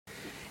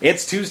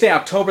It's Tuesday,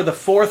 October the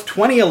 4th,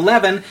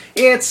 2011.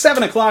 It's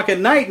 7 o'clock at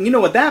night, and you know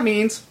what that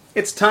means.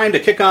 It's time to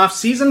kick off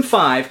Season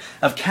 5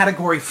 of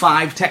Category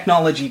 5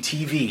 Technology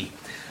TV.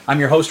 I'm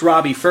your host,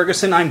 Robbie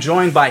Ferguson. I'm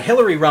joined by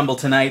Hillary Rumble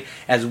tonight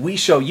as we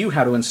show you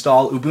how to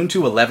install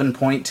Ubuntu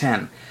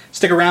 11.10.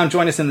 Stick around,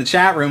 join us in the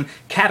chat room,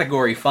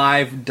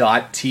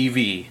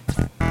 Category5.tv.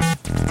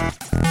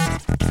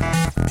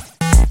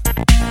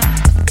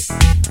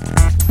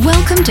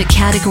 Welcome to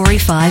Category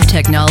 5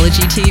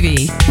 Technology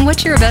TV.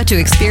 What you're about to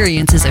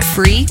experience is a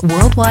free,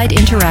 worldwide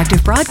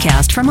interactive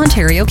broadcast from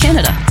Ontario,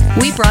 Canada.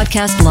 We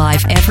broadcast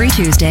live every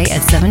Tuesday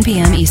at 7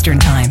 p.m. Eastern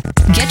Time.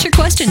 Get your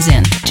questions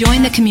in.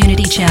 Join the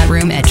community chat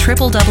room at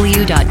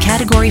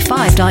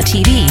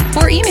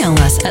www.category5.tv or email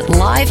us at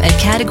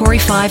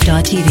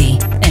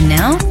live@category5.tv. And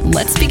now,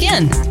 let's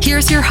begin.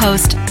 Here's your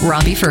host,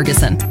 Robbie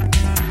Ferguson.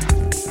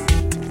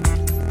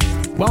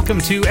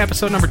 Welcome to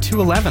episode number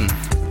 211.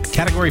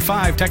 Category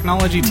 5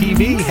 Technology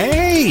TV.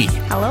 Hey!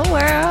 Hello,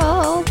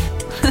 world.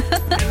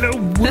 Hello,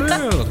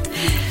 world.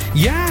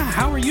 Yeah,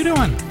 how are you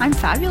doing? I'm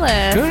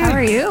fabulous. Good. How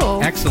are you?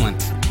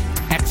 Excellent.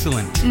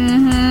 Excellent.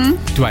 Mm-hmm.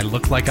 Do I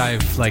look like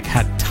I've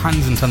had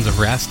tons and tons of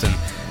rest and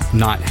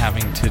not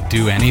having to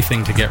do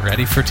anything to get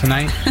ready for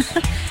tonight?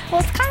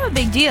 Well, it's kind of a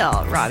big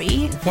deal,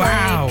 Robbie.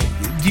 Wow.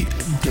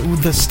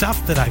 The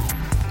stuff that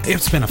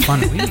it's been a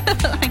fun week.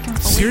 I can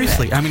believe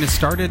Seriously. it. I mean, it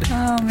started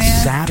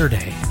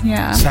Saturday.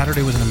 Yeah.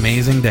 Saturday was an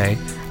amazing day.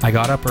 I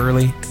got up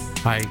early.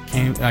 I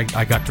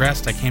got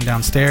dressed. I came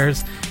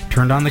downstairs,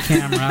 turned on the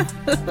camera,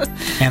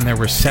 and there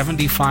were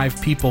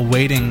 75 people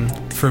waiting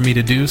for me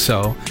to do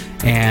so,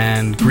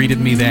 and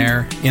greeted me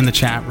there in the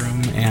chat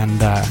room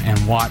and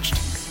watched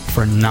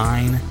for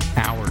 9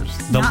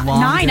 hours.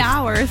 9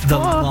 hours? The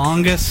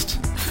longest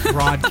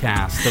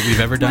broadcast that we've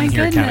ever done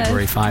here at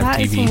Category 5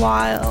 that TV. Is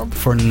wild.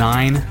 For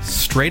 9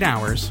 straight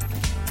hours.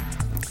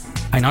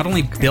 I not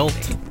only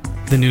built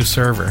the new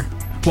server.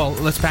 Well,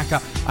 let's back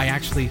up. I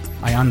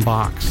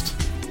unboxed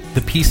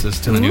the pieces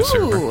to the new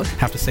server.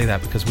 Have to say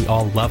that because we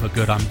all love a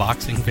good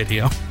unboxing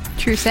video.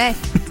 True say.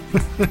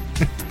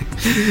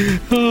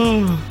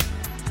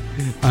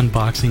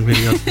 Unboxing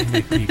videos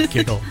make me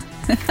giggle.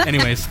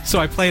 Anyways, so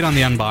I played on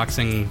the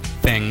unboxing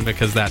thing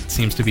because that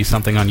seems to be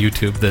something on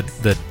YouTube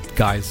that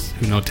guys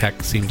who know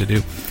tech seem to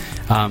do.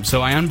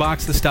 So I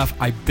unboxed the stuff.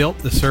 I built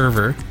the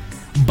server,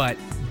 but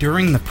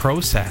during the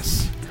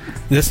process,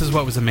 this is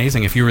what was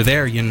amazing. If you were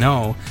there, you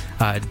know,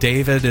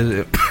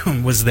 David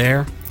was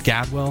there.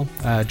 Gadwell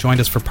joined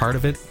us for part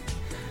of it.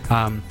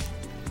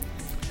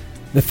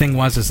 The thing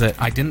is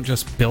that I didn't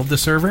just build the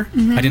server.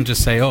 Mm-hmm. I didn't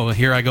just say, oh,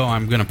 here I go,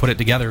 I'm going to put it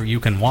together, you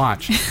can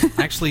watch.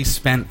 I actually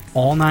spent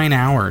all 9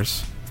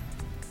 hours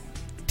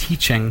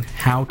teaching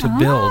how to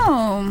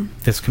build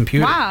this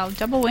computer. Wow,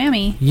 double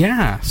whammy.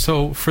 Yeah,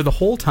 so for the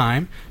whole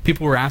time,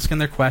 people were asking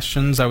their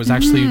questions. I was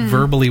actually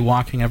verbally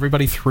walking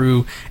everybody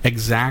through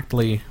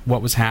exactly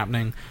what was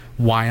happening,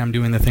 why I'm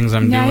doing the things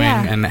I'm doing,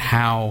 and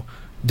how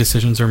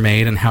decisions are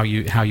made, and how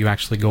you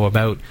actually go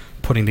about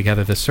putting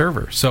together this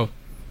server. So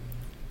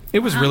it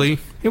was really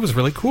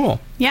cool.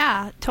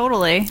 Yeah,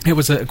 totally. It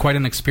was quite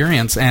an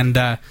experience, and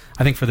I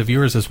think for the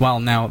viewers as well.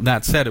 Now,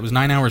 that said, it was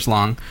 9 hours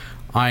long.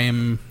 I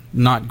am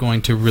not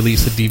going to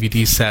release a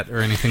DVD set or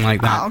anything like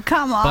that. Oh,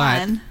 come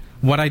on. But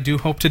what I do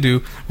hope to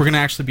do, we're going to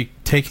actually be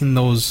taking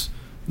those,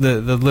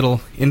 the little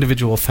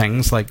individual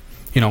things, like,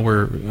 you know,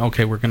 we're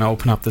going to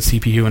open up the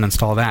CPU and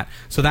install that.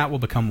 So that will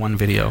become one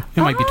video.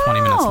 It might be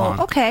 20 minutes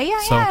long. Okay,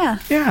 so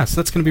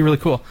that's going to be really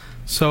cool.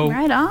 So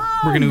right on.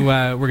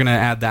 We're going to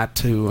add that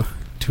to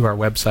our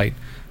website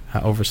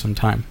over some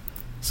time.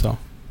 So.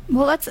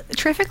 Well, that's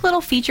terrific.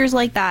 Little features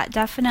like that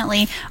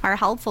definitely are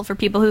helpful for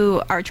people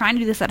who are trying to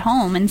do this at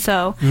home. And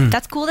so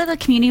that's cool that the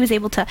community was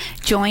able to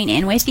join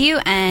in with you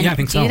and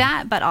do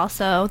that, but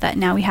also that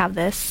now we have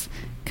this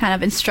kind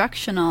of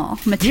instructional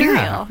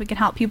material. We can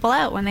help people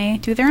out when they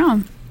do their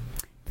own.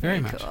 Very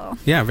much. Cool.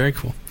 Yeah, very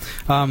cool.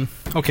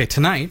 Okay,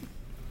 tonight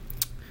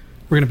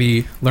we're going to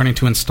be learning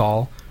to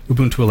install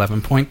Ubuntu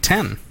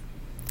 11.10.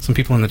 Some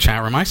people in the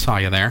chat room, I saw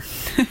you there.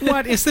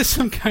 What? Is this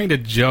some kind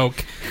of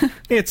joke?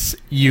 It's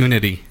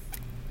Unity.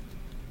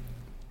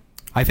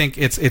 I think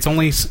it's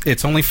only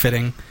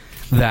fitting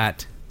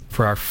that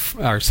for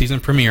our season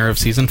premiere of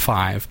Season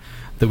 5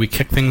 that we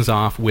kick things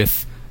off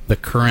with the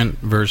current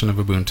version of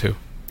Ubuntu.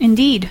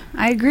 Indeed.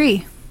 I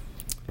agree.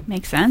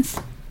 Makes sense.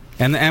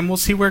 And we'll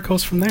see where it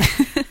goes from there.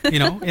 You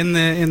know, in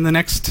the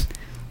next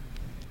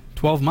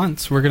 12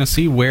 months, we're going to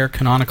see where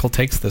Canonical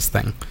takes this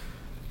thing.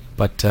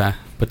 But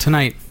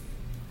tonight,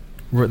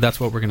 that's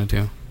what we're going to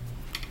do.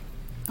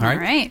 All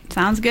right.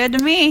 Sounds good to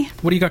me.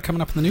 What do you got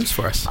coming up in the news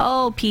for us?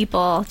 Oh,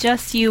 people,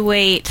 just you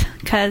wait.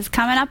 Because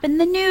coming up in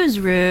the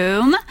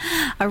newsroom,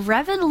 a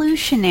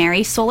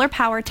revolutionary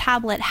solar-powered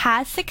tablet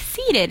has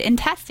succeeded in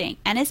testing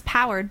and is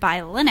powered by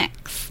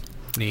Linux.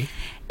 Neat.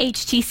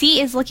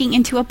 HTC is looking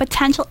into a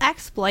potential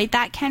exploit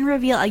that can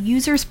reveal a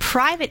user's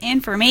private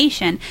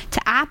information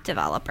to app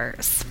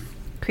developers.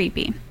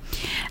 Creepy.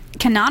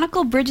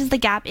 Canonical bridges the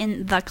gap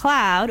in the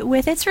cloud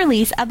with its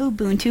release of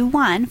Ubuntu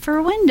 1 for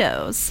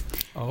Windows.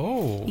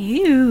 Oh.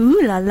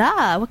 Ew, la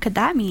la. What could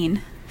that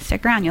mean?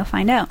 Stick around, you'll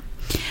find out.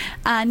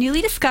 A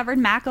newly discovered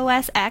Mac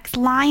OS X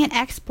Lion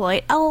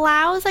exploit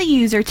allows a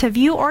user to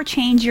view or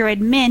change your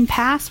admin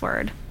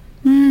password.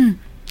 A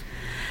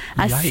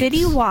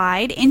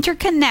citywide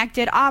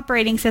interconnected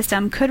operating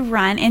system could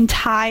run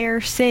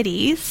entire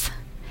cities.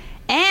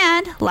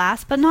 And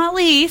last but not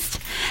least,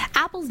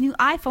 Apple's new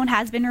iPhone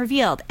has been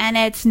revealed, and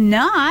it's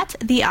not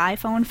the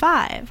iPhone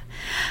 5.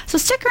 So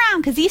stick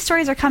around, because these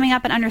stories are coming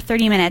up in under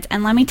 30 minutes,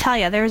 and let me tell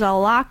you, there's a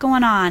lot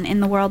going on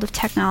in the world of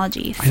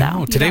technology. So I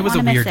know. Today was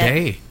a weird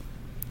day.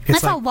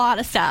 That's like, a lot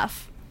of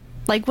stuff.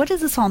 Like, what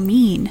does this all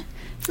mean?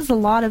 This is a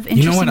lot of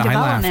interesting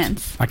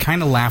developments. I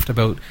kind of laughed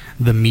about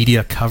the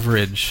media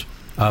coverage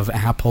of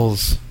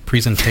Apple's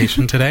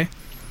presentation today,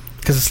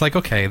 because it's like,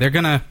 okay, they're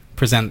going to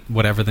present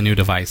whatever the new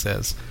device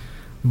is.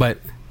 But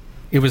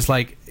it was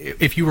like,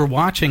 if you were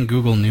watching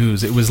Google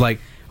News, it was like,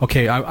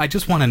 okay, I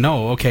just want to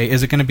know, okay,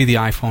 is it going to be the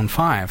iPhone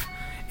 5?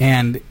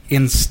 And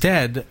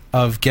instead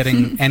of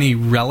getting any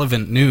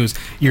relevant news,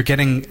 you're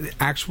getting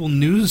actual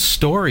news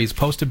stories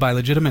posted by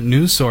legitimate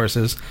news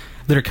sources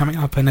that are coming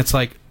up, and it's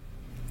like,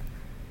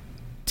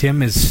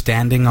 Tim is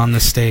standing on the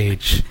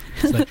stage.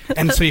 Like,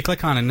 and so you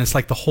click on it, and it's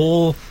like the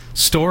whole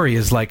story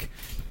is like,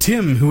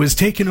 Tim, who has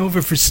taken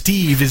over for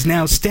Steve, is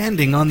now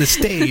standing on the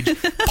stage,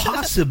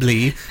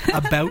 possibly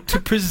about to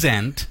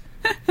present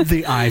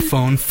the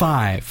iPhone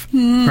 5.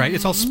 Right?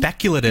 It's all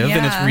speculative,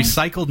 and it's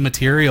recycled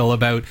material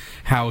about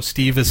how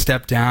Steve has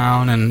stepped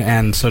down,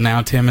 and so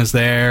now Tim is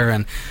there,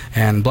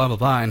 and blah, blah,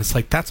 blah. And it's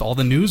like, that's all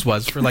the news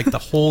was for like the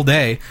whole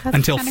day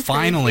until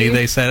finally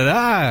they said,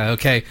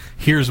 okay,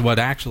 here's what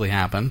actually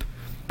happened.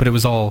 But it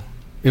was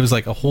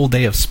like a whole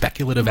day of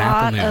speculative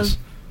Apple news. Of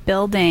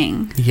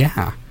building.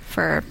 Yeah.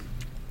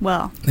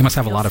 They must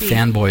have a lot of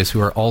fanboys who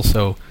are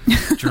also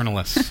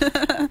journalists.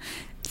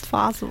 It's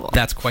possible.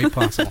 That's quite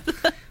possible.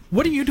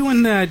 What are you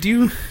doing? Do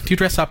you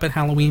dress up at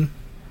Halloween?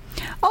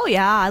 Oh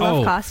yeah, I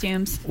love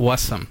costumes.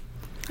 Awesome.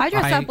 I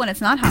dress up when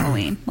it's not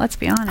Halloween. Let's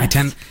be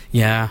honest.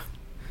 Yeah.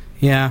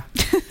 The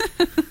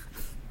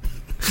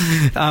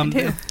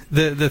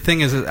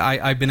thing is,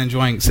 I've been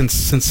enjoying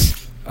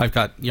since I've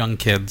got young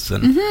kids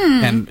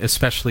and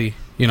especially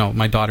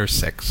my daughter's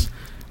 6,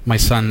 my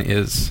son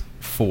is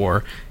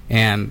 4.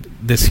 And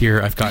this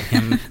year I've got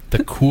him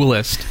the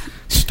coolest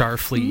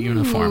Starfleet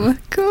uniform.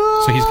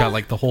 Cool. So he's got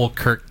like the whole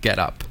Kirk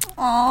get-up.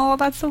 Oh,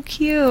 that's so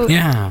cute.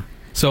 Yeah.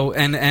 So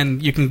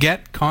and you can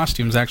get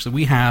costumes. Actually,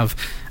 we have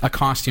a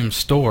costume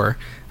store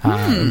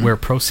where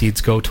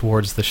proceeds go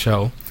towards the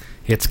show.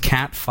 It's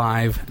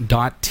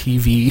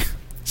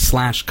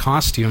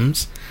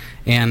cat5.tv/costumes,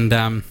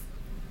 and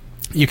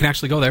you can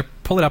actually go there.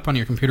 Pull it up on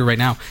your computer right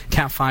now.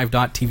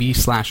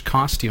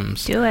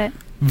 cat5.tv/costumes. Do it.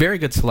 Very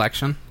good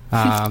selection.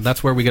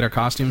 That's where we get our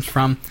costumes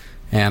from,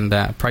 and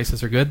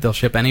prices are good. They'll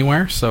ship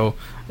anywhere, so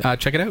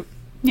check it out.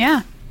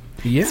 Yeah.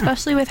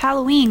 Especially with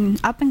Halloween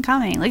up and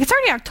coming. Like, it's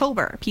already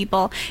October,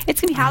 people.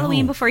 It's going to be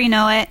Halloween before you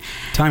know it.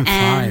 Time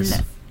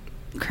flies.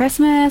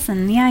 Christmas,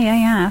 and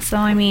yeah. So,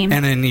 I mean...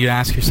 And then you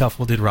ask yourself,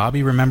 well, did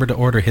Robbie remember to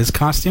order his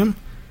costume?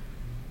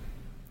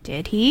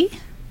 Did he?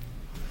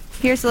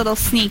 Here's a little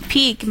sneak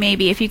peek,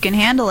 maybe, if you can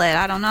handle it.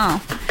 I don't know.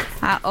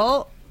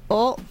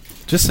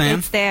 Just saying.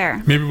 It's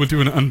there. Maybe we'll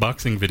do an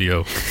unboxing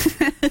video.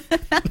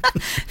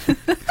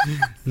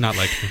 Not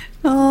likely.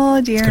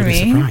 Oh, dear me. It's going to be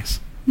a surprise.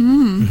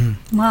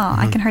 Well,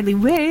 I can hardly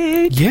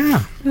wait.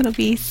 Yeah. It'll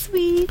be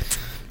sweet.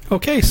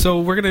 Okay, so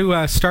we're going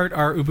to start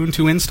our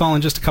Ubuntu install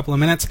in just a couple of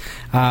minutes.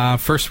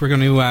 First, we're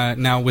going to,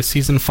 now with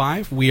Season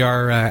 5, we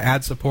are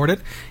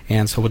ad-supported,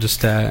 and so we'll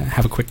just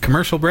have a quick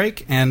commercial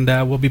break, and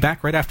we'll be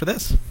back right after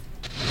this.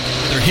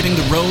 Whether hitting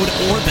the road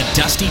or the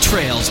dusty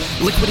trails,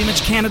 Liquid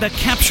Image Canada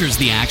captures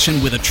the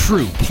action with a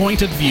true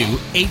point-of-view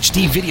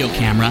HD video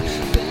camera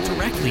built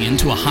directly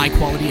into a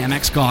high-quality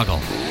MX goggle.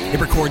 It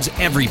records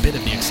every bit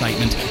of the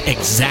excitement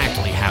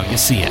exactly how you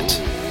see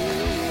it.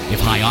 If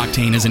high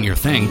octane isn't your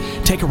thing,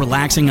 take a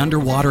relaxing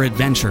underwater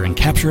adventure and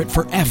capture it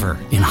forever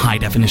in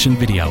high-definition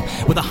video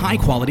with a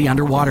high-quality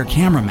underwater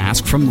camera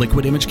mask from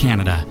Liquid Image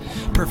Canada.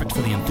 Perfect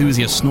for the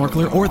enthusiast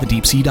snorkeler or the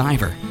deep-sea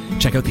diver.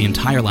 Check out the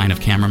entire line of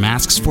camera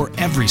masks for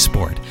every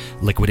sport.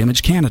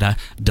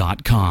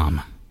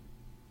 liquidimagecanada.com.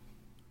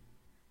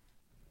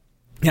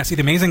 Yeah, see,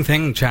 the amazing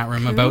thing, chat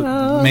room,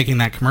 about making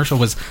that commercial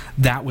was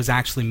that was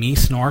actually me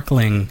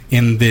snorkeling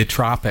in the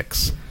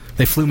tropics.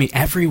 They flew me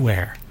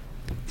everywhere.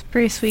 It's a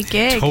pretty sweet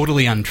gig.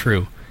 Totally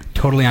untrue.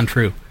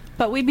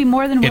 But we'd be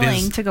more than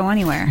willing to go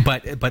anywhere.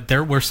 But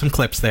there were some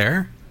clips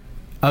there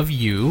of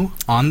you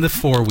on the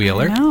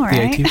four-wheeler. I know,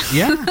 right? The ATV.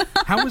 Yeah.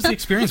 How was the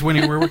experience when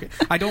you were working?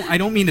 I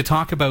don't mean to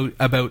talk about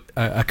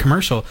a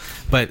commercial,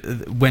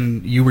 but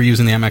when you were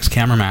using the MX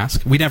camera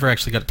mask, we never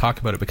actually got to talk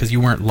about it because you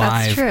weren't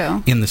live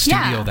in the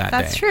studio that day.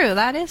 That's true.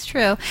 That is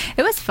true.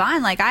 It was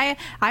fun. Like I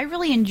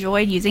really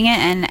enjoyed using it,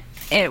 and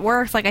it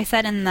works. Like I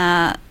said in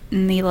the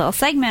little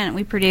segment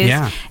we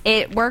produced,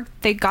 it worked.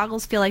 The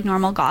goggles feel like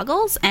normal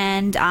goggles,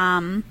 and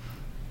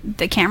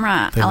the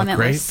camera element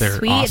was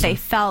sweet. Awesome.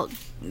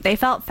 They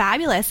felt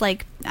fabulous.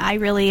 Like I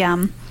really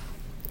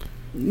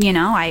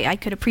I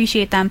could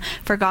appreciate them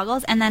for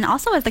goggles. And then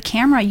also as the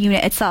camera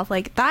unit itself,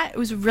 like that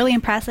was really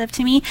impressive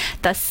to me.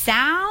 The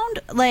sound,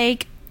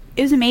 like,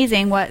 it was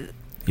amazing what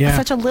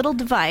such a little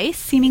device,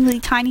 seemingly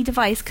tiny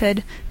device,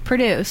 could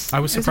produce. I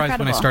was surprised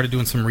when I started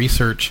doing some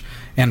research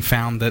and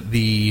found that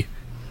the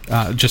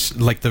just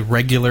like the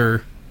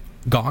regular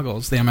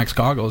goggles, the MX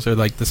goggles, are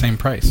like the same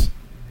price.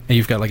 And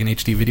you've got like an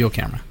HD video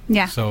camera.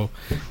 Yeah. So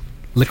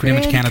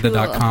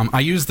liquidimagecanada.com. Cool.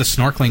 I use the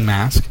snorkeling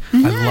mask.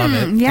 I love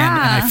it. Yeah.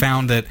 And I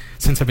found that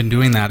since I've been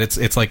doing that,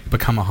 it's like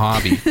become a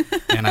hobby.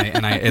 and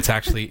I it's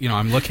actually,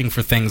 I'm looking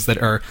for things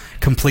that are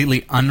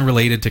completely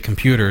unrelated to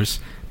computers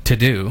to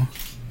do.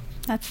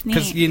 That's neat.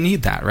 Because you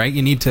need that, right?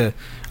 I need to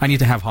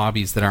have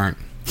hobbies that aren't,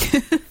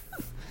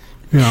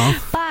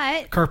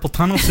 but carpal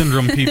tunnel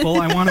syndrome, people.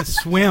 I want to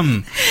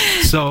swim.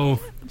 So,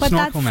 but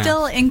that's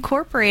still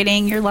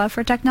incorporating your love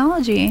for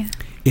technology.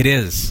 It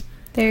is.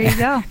 There you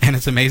go. And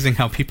it's amazing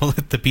how people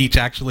at the beach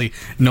actually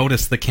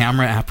notice the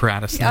camera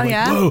apparatus. Oh,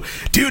 yeah? Whoa,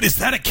 dude, is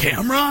that a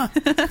camera?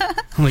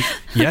 I'm like,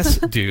 yes,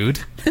 dude.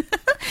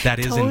 That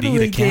is totally,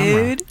 indeed a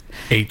camera. Dude.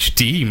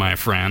 HD, my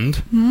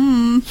friend.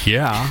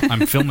 Yeah,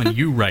 I'm filming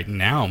you right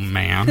now,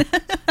 man.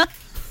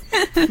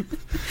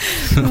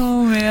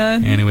 Oh,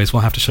 man. Anyways,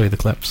 we'll have to show you the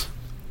clips.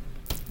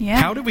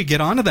 Yeah. How did we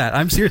get onto that?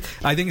 I'm serious.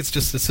 I think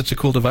it's such a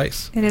cool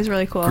device. It is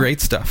really cool.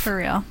 Great stuff. For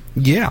real.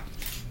 Yeah.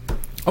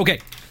 Okay.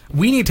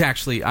 We need to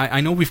actually,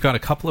 I know we've got a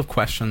couple of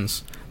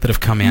questions that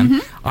have come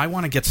in. I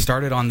want to get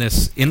started on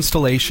this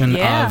installation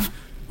of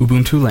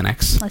Ubuntu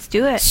Linux. Let's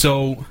do it.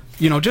 So,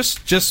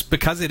 just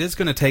because it is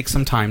going to take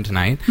some time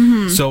tonight,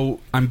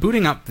 so I'm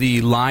booting up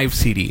the live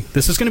CD.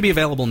 This is going to be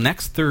available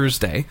next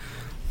Thursday.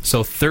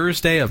 So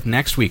Thursday of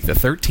next week, the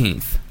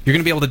 13th, you're going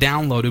to be able to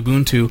download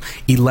Ubuntu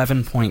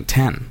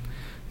 11.10.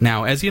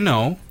 Now, as you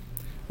know,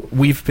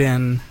 we've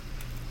been,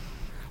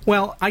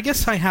 well, I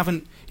guess I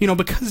haven't,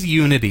 because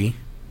Unity,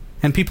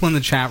 and people in the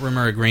chat room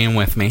are agreeing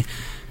with me,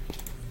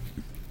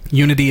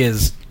 Unity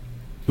is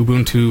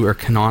Ubuntu or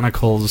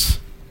Canonical's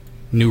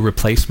new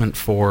replacement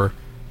for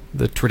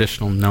the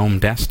traditional GNOME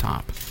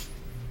desktop.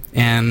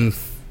 And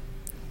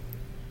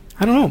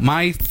I don't know,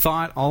 my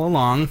thought all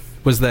along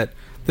was that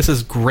this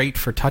is great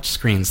for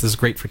touchscreens, this is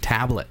great for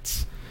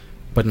tablets,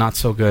 but not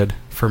so good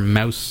for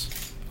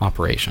mouse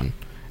operation.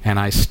 And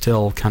I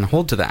still kind of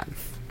hold to that.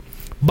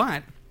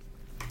 But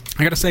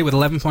I got to say, with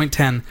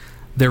 11.10,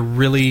 they're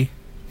really,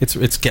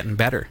 it's getting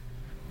better.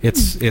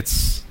 It's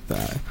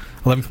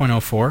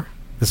 11.04.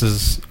 This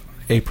is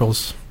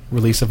April's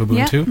release of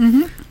Ubuntu.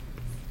 Yeah.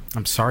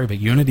 I'm sorry, but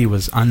Unity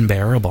was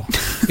unbearable.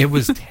 It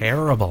was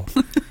terrible.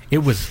 It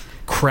was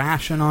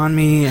crashing on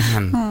me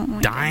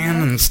and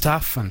dying and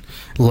stuff and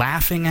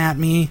laughing at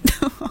me.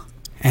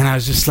 And I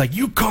was just like,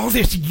 you call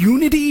this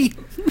Unity?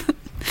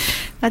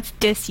 That's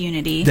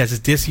disunity. That's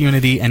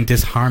disunity and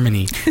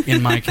disharmony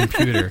in my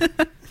computer.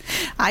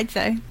 I'd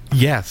say.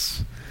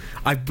 Yes.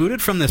 I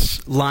booted from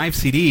this live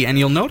CD, and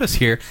you'll notice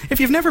here, if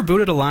you've never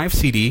booted a live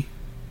CD,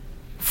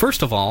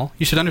 first of all,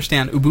 you should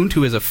understand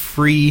Ubuntu is a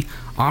free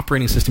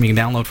operating system you can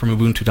download from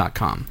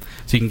Ubuntu.com.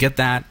 So you can get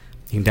that,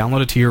 you can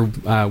download it to your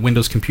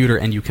Windows computer,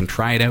 and you can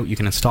try it out, you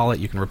can install it,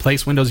 you can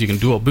replace Windows, you can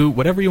dual boot,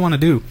 whatever you want to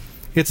do.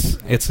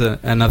 It's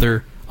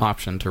another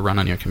option to run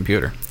on your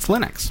computer. It's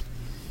Linux.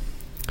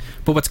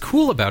 But what's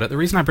cool about it, the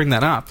reason I bring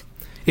that up,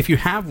 if you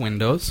have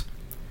Windows,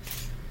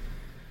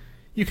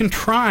 you can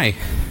try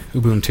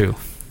Ubuntu.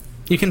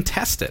 You can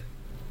test it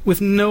with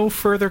no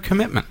further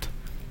commitment.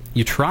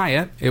 You try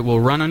it, it will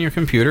run on your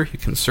computer, you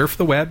can surf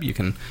the web, you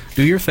can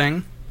do your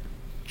thing,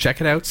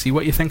 check it out, see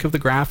what you think of the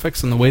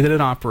graphics and the way that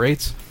it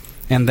operates,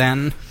 and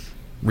then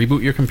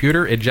reboot your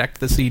computer,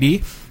 eject the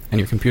CD, and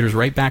your computer's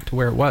right back to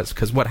where it was.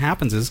 Because what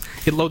happens is,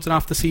 it loads it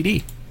off the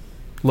CD.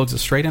 Loads it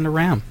straight into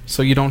RAM.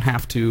 So you don't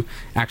have to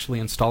actually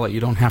install it. You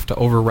don't have to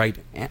overwrite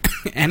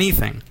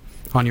anything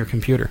on your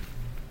computer.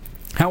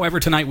 However,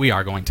 tonight we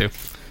are going to,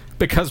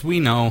 because we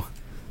know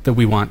that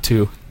we want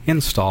to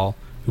install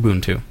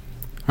Ubuntu.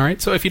 All right,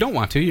 so if you don't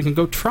want to, you can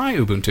go try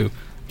Ubuntu.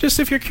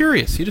 Just if you're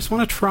curious, you just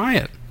want to try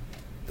it.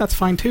 That's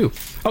fine too.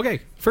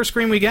 Okay, first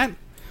screen we get,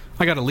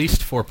 I got at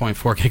least 4.4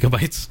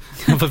 gigabytes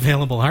of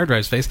available hard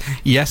drive space.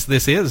 Yes,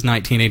 this is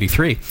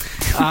 1983.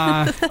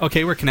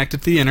 Okay, we're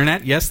connected to the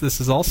internet. Yes,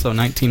 this is also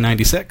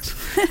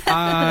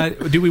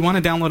 1996. Do we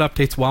want to download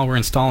updates while we're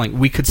installing?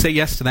 We could say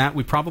yes to that.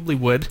 We probably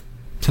would.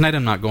 Tonight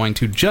I'm not going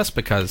to, just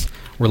because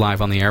we're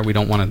live on the air. We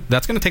don't want to.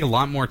 That's going to take a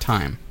lot more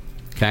time.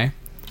 Okay?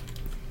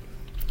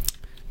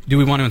 Do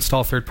we want to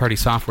install third-party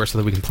software so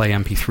that we can play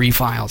MP3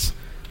 files?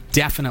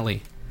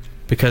 Definitely.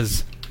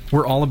 Because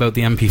we're all about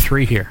the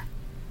MP3 here.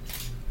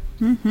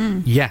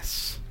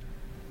 Yes.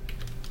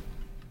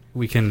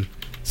 We can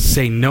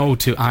say no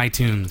to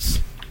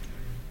iTunes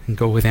and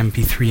go with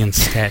MP3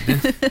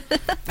 instead.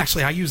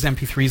 Actually, I use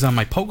MP3s on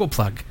my Pogo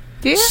plug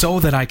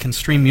so that I can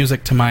stream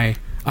music to my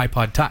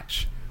iPod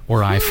Touch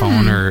or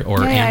iPhone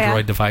or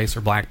Android device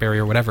or BlackBerry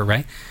or whatever,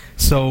 right?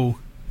 So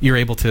you're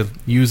able to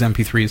use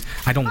MP3s.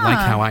 I don't like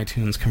how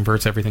iTunes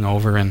converts everything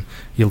over and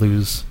you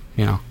lose,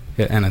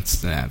 and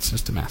it's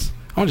just a mess.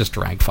 I want to just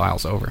drag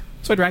files over.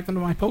 So I drag them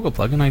to my Pogo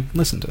plug and I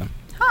listen to them.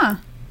 Huh.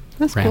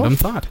 That's Random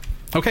cool. thought.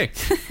 Okay.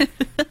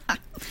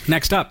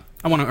 Next up,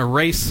 I want to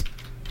erase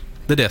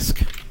the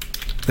disk.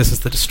 This is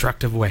the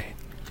destructive way.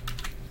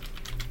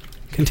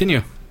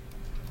 Continue.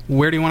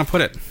 Where do you want to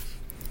put it?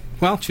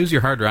 Well, choose your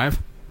hard drive.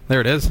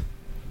 There it is.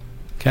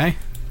 Okay.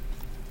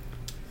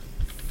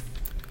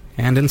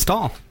 And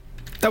install.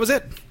 That was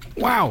it.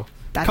 Wow.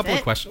 That's Couple it?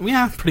 of questions.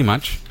 Yeah, pretty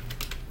much.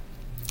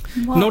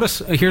 Whoa. Notice,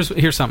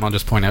 here's something I'll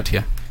just point out to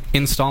you.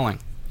 Installing.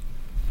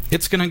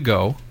 It's going to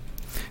go...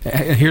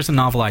 here's a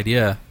novel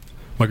idea,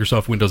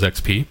 Microsoft Windows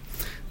XP.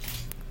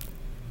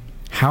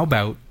 How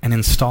about an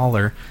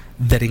installer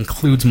that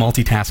includes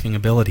multitasking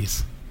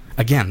abilities?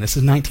 Again, this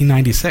is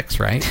 1996,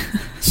 right?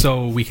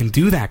 So we can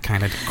do that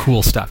kind of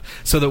cool stuff.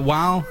 So that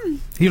while,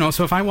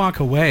 so if I walk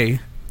away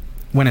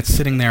when it's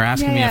sitting there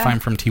asking me if I'm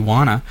from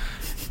Tijuana,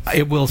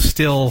 it will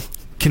still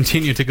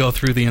continue to go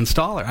through the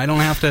installer. I don't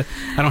have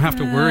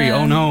to worry,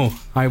 oh no,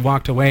 I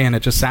walked away and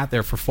it just sat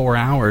there for 4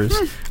 hours.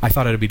 I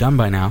thought it'd be done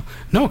by now.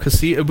 No, because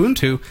see,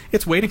 Ubuntu,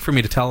 it's waiting for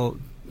me to tell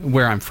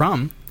where I'm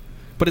from,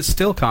 but it's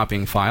still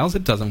copying files.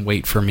 It doesn't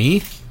wait for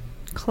me.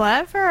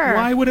 Clever.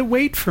 Why would it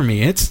wait for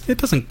me? It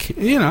doesn't,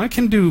 it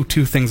can do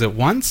 2 things at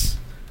once.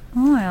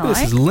 Oh, I This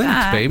like is Linux,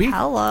 that. baby.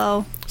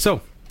 Hello.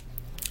 So,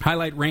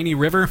 highlight Rainy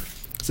River.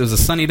 This is a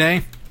sunny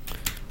day.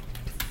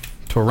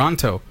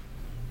 Toronto.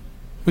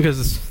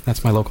 Because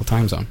that's my local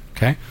time zone,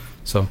 okay?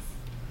 So,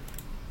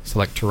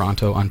 select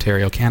Toronto,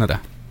 Ontario, Canada.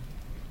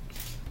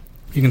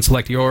 You can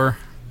select your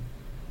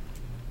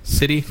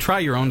city. Try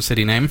your own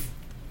city name.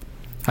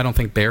 I don't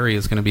think Barrie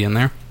is going to be in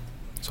there.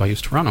 So I use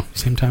Toronto,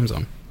 same time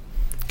zone.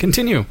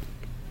 Continue.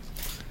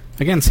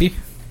 Again, see?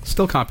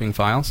 Still copying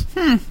files.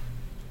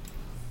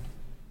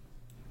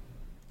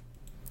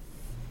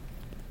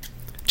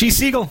 G.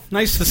 Siegel,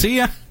 nice to see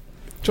you.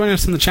 Join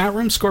us in the chat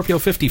room.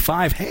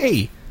 Scorpio55,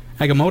 hey.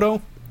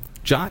 Agamotto,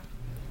 Jot.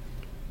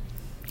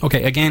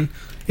 Okay, again,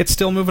 it's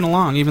still moving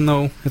along, even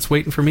though it's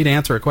waiting for me to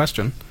answer a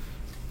question.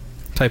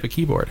 Type a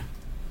keyboard.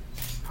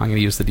 I'm going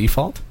to use the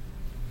default,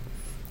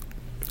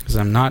 because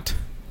I'm not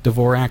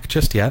Dvorak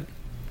just yet.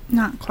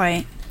 Not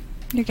quite.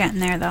 You're getting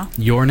there, though.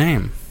 Your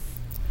name.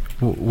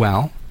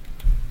 Well,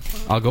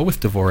 I'll go with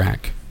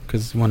Dvorak,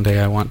 because one day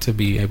I want to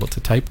be able to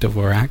type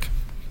Dvorak.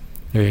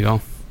 There you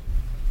go.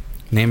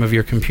 Name of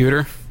your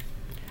computer.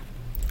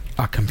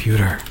 A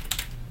computer.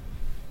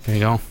 There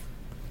you go.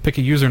 Pick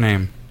a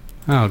username.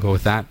 I'll go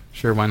with that.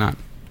 Sure, why not?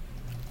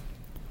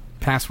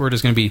 Password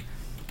is going to be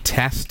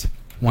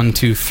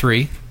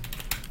test123.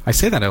 I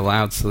say that out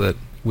loud so that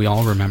we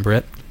all remember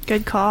it.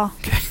 Good call.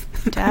 Okay.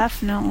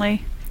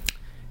 Definitely.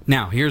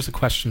 Now, here's a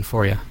question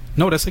for you.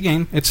 Notice,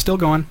 again, it's still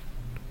going.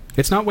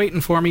 It's not waiting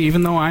for me,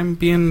 even though I'm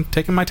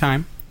taking my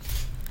time.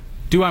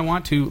 Do I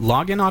want to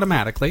log in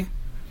automatically,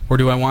 or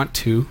do I want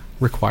to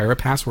require a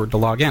password to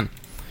log in?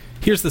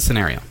 Here's the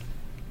scenario.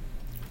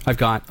 I've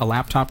got a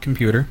laptop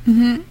computer.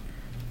 Mm-hmm.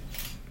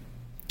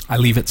 I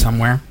leave it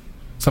somewhere.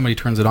 Somebody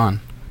turns it on.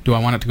 Do I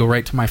want it to go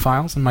right to my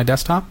files in my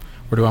desktop,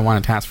 or do I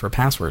want it to ask for a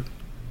password?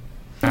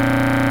 So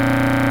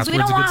we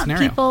don't want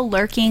people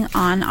lurking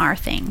on our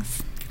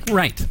things.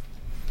 Right.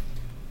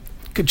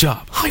 Good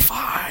job. High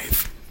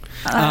five.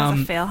 That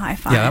was a fail high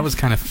five. Yeah, that was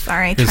kind of...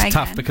 Sorry, it was try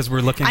tough again. because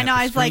we're looking at I know, the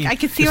I was like, screen. I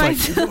could see It's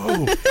myself.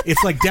 like, whoa.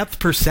 It's like depth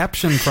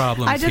perception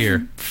problems I just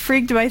here.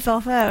 freaked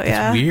myself out,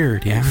 yeah. It's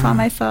weird, yeah. I saw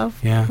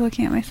myself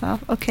looking at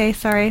myself. Okay,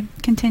 sorry.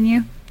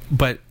 Continue.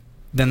 But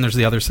then there's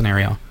the other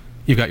scenario.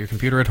 You've got your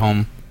computer at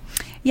home.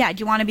 Yeah,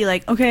 do you want to be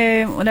like,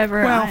 okay,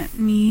 whatever, Well,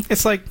 me?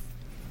 It's like,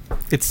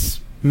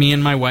 it's me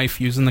and my wife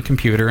using the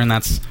computer, and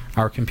that's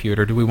our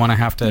computer. Do we want to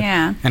have to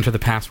enter the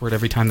password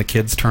every time the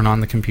kids turn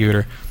on the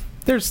computer?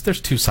 There's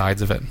 2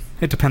 sides of it.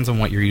 It depends on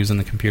what you're using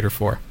the computer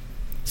for.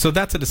 So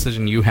that's a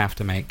decision you have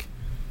to make.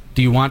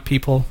 Do you want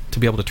people to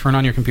be able to turn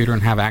on your computer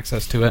and have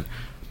access to it?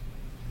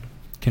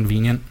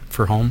 Convenient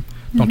for home.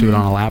 Don't do it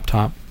on a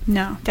laptop.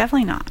 No,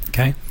 definitely not.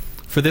 Okay.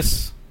 For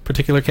this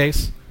particular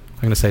case,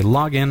 I'm going to say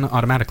log in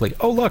automatically.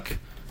 Oh, look.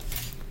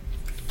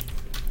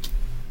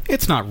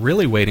 It's not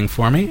really waiting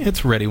for me.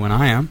 It's ready when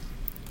I am.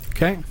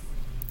 Okay.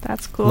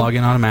 That's cool. Log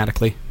in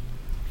automatically.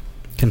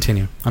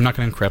 Continue. I'm not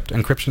going to encrypt.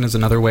 Encryption is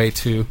another way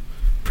to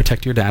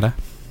protect your data.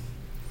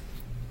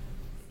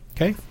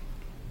 Okay.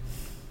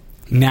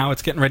 Now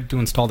it's getting ready to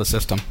install the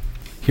system.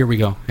 Here we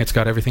go. It's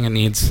got everything it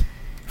needs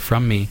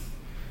from me.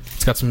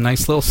 It's got some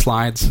nice little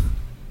slides.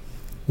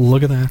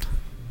 Look at that.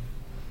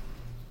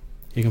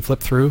 You can flip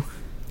through,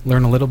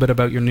 learn a little bit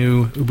about your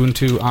new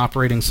Ubuntu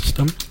operating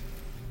system.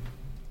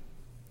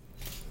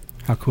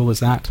 How cool is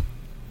that?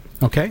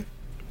 Okay.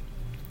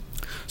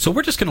 So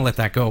we're just going to let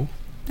that go.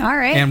 All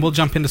right. And we'll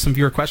jump into some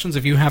viewer questions.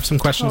 If you have some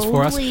questions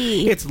for us,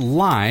 it's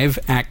live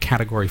at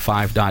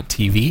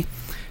category5.tv.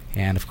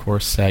 And, of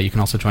course, you can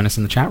also join us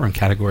in the chat room,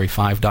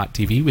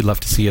 category5.tv. We'd love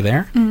to see you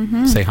there.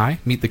 Mm-hmm. Say hi.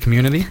 Meet the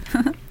community.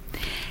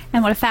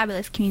 And what a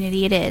fabulous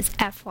community it is,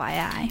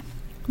 FYI.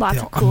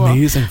 Lots of cool.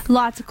 Amazing.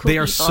 Lots of cool They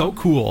are people. so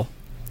cool.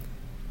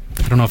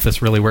 I don't know if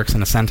this really works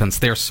in a sentence.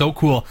 They are so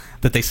cool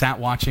that they sat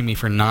watching me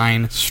for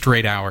 9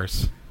 straight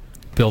hours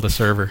build a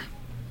server.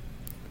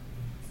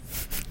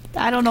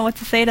 I don't know what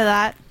to say to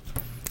that.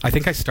 I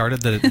think I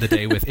started the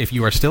day with, if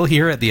you are still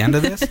here at the end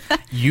of this,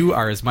 you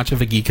are as much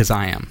of a geek as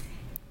I am.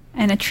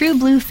 And a true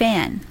Blue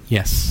fan.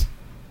 Yes.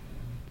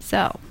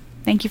 So,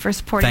 thank you for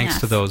supporting us. Thanks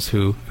to those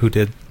who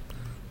did.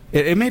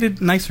 It made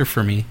it nicer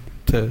for me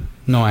to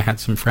know I had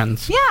some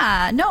friends.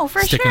 Yeah, no,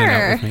 for sticking sure. It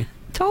out with me.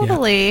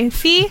 Totally. Yeah.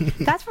 See,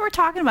 that's what we're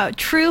talking about.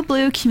 True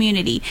Blue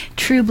community.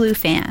 True Blue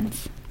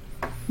fans.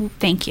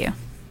 Thank you.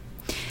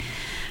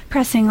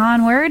 Pressing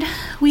onward,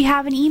 we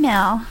have an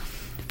email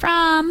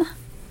from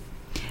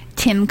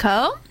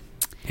Timco.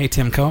 Hey,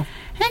 Timco.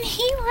 And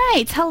he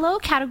writes, hello,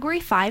 Category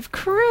 5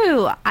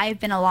 crew. I've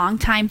been a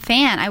long-time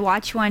fan. I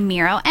watch you on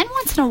Miro and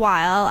once in a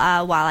while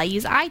I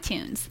use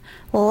iTunes.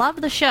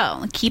 Love the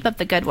show. Keep up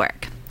the good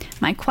work.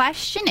 My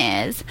question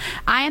is,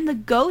 I am the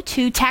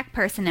go-to tech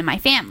person in my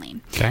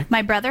family. Okay.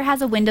 My brother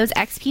has a Windows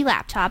XP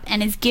laptop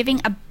and it is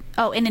giving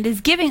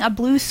a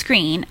blue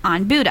screen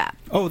on boot up.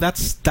 Oh,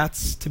 that's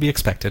to be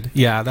expected.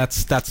 Yeah,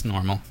 that's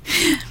normal.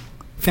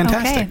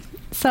 Fantastic. Okay.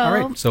 So, all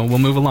right, so we'll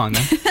move along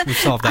then. We've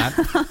solved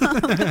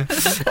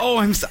that. Oh,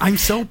 I'm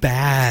so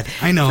bad.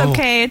 I know. It's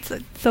okay.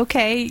 It's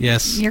okay.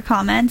 Yes. Your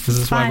comments. This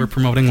is why we're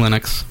promoting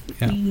Linux.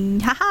 Yeah.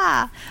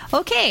 Haha.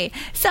 Okay.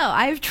 So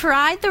I've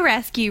tried the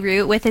rescue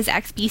route with his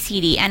XP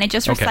CD, and it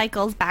just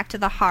recycles back to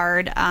the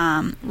hard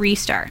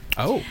restart.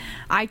 Oh.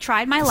 I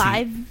tried my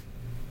live.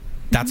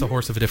 That's a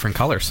horse of a different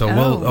color. So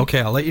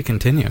I'll let you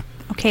continue.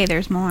 Okay.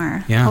 There's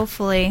more. Yeah.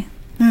 Hopefully.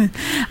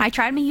 I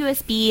tried my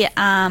USB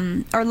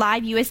or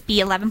live USB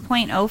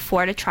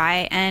 11.04 to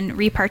try and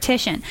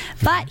repartition.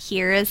 But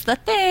here is the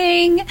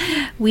thing.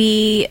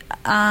 We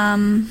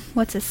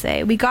what's it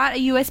say? We got a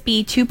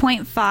USB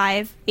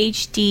 2.5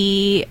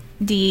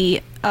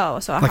 HDD. Oh,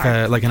 so like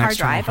an hard external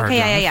drive. hard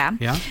Okay,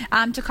 drive.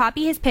 Yeah. To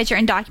copy his picture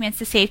and documents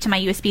to save to my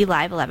USB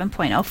Live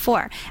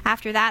 11.04.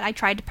 After that, I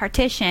tried to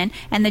partition,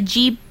 and the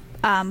G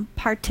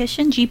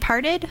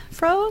parted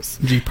froze.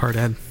 G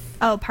parted.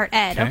 Oh, part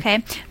ed.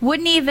 Okay.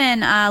 Wouldn't even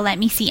let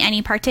me see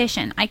any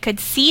partition. I could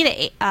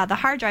see the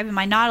hard drive in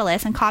my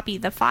Nautilus and copy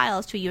the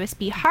files to a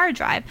USB hard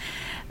drive.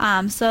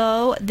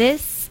 So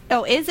is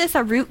this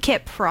a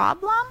rootkit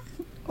problem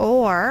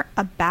or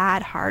a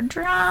bad hard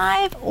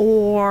drive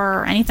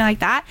or anything like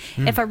that?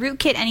 If a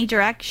rootkit any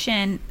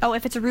direction,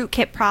 if it's a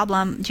rootkit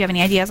problem, do you have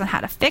any ideas on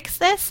how to fix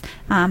this?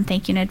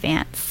 Thank you in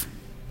advance.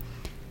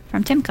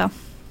 From Timco.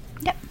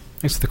 Yep.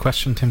 Thanks for the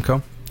question,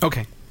 Timco.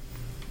 Okay.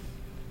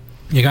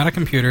 You got a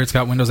computer, it's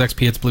got Windows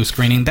XP, it's blue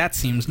screening. That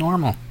seems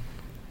normal.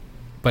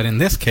 But in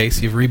this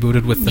case, you've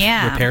rebooted with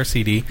the repair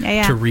CD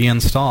to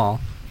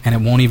reinstall, and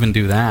it won't even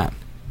do that.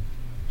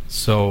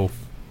 So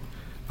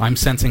I'm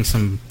sensing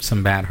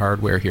some bad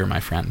hardware here,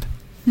 my friend.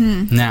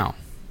 Now,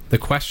 the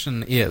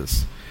question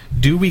is,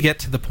 do we get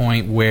to the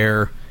point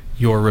where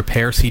your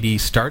repair CD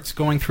starts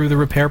going through the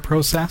repair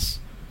process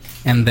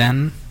and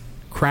then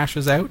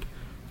crashes out?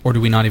 Or do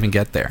we not even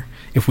get there?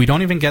 If we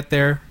don't even get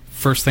there,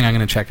 first thing I'm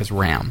going to check is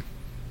RAM.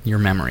 Your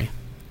memory.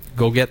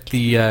 Go get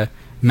the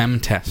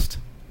memtest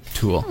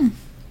tool.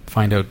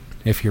 Find out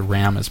if your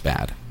RAM is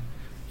bad.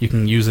 You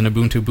can use an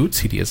Ubuntu boot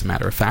CD, as a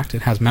matter of fact.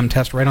 It has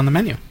memtest right on the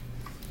menu.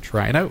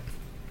 Try it out.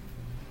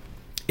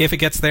 If it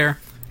gets there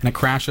and it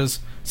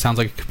crashes, sounds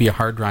like it could be a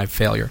hard drive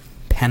failure.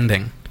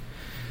 Pending.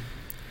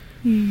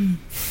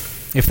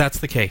 If that's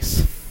the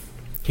case,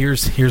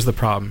 here's the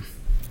problem.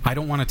 I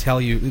don't want to tell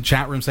you, the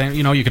chat room saying,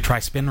 you could try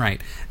SpinRite.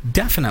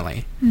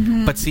 Definitely.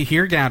 But see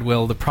here,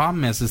 Gadwill, the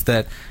problem is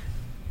that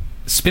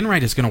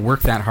SpinRite is going to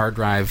work that hard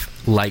drive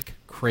like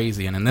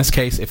crazy. And in this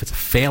case, if it's a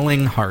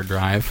failing hard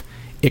drive,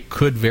 it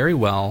could very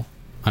well,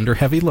 under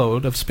heavy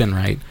load of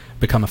SpinRite,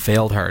 become a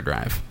failed hard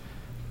drive.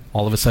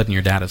 All of a sudden,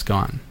 your data's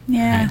gone.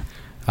 Yeah.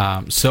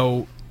 Right?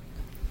 So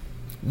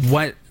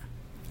what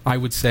I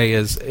would say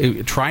is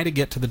try to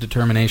get to the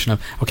determination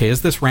of, okay,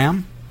 is this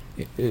RAM?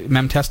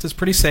 Memtest is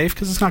pretty safe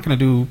because it's not going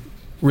to do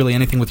really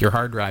anything with your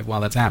hard drive while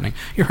that's happening.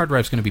 Your hard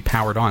drive's going to be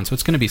powered on, so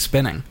it's going to be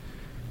spinning.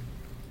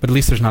 But at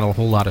least there's not a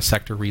whole lot of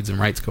sector reads and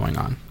writes going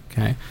on.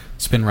 Okay,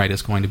 SpinRite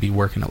is going to be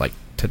working it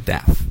to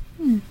death,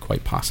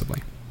 quite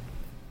possibly.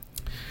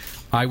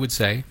 I would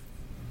say,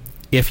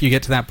 if you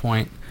get to that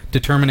point,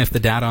 determine if the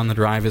data on the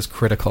drive is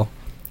critical.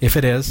 If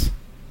it is,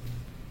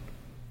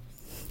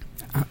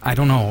 I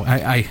don't know.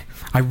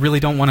 I really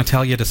don't want to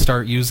tell you to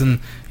start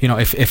using.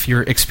 If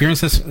you're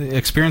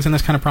experiencing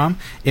this kind of problem,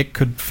 it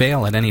could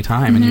fail at any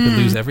time, and you could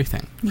lose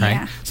everything.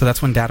 Right. So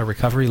that's when data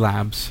recovery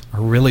labs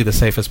are really the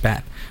safest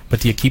bet. But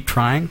do you keep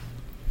trying,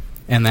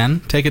 and then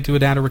take it to a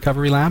data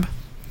recovery lab?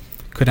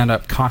 Could end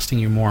up costing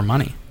you more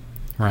money.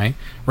 Right.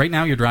 Right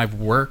now, your drive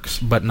works,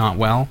 but not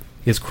well.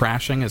 Is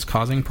crashing. Is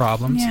causing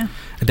problems. Yeah.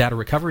 A data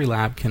recovery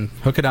lab can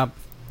hook it up.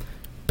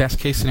 Best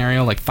case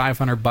scenario, like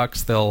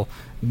 $500, they'll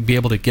be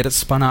able to get it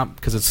spun up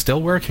because it's still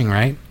working,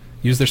 right?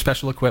 Use their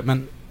special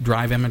equipment,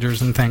 drive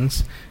imagers and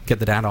things, get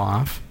the data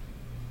off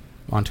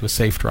onto a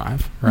safe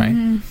drive,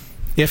 right?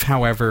 If,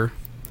 however,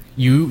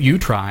 you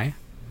try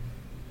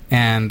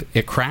and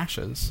it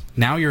crashes,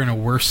 now you're in a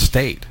worse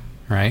state,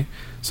 right?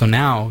 So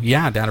now,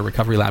 data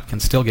recovery lab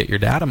can still get your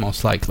data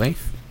most likely,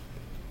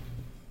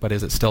 but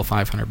is it still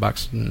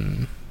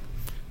 $500?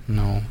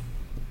 No.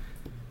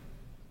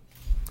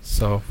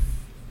 So,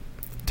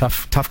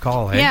 tough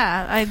call, eh?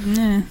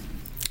 Yeah,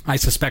 I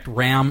suspect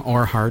RAM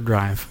or hard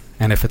drive.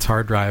 And if it's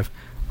hard drive,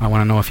 I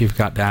want to know if you've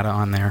got data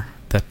on there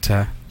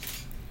that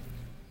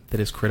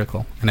is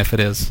critical. And if it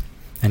is,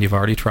 and you've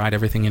already tried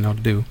everything you know to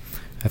do,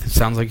 it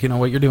sounds like you know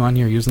what you're doing.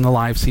 You're using the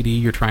live CD.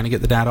 You're trying to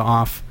get the data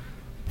off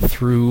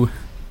through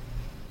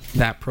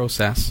that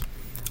process.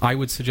 I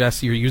would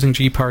suggest you're using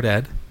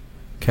GPartEd.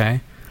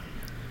 Okay.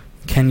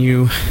 Can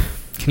you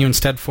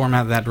instead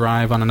format that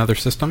drive on another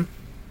system?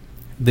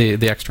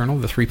 The external,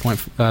 the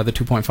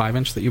 2.5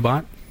 inch that you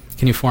bought.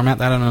 Can you format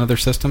that on another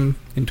system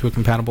into a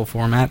compatible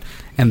format,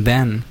 and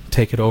then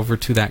take it over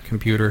to that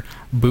computer,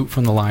 boot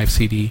from the live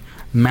CD,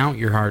 mount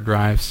your hard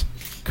drives,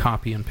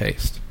 copy and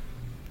paste,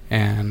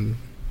 and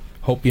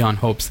hope beyond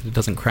hopes that it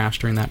doesn't crash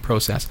during that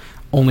process.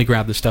 Only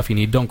grab the stuff you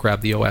need. Don't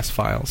grab the OS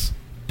files.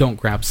 Don't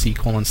grab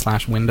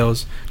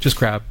C:/Windows. Just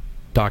grab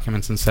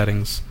documents and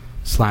settings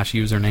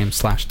 /username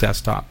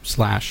 /desktop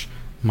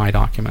 /my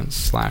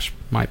documents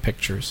 /my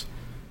pictures.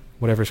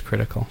 Whatever's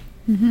critical.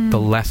 Mm-hmm. The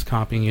less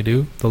copying you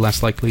do, the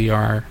less likely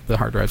the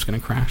hard drive's going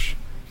to crash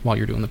while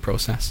you're doing the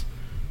process.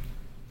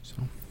 So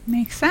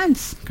makes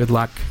sense. Good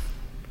luck.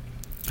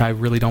 I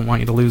really don't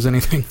want you to lose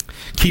anything.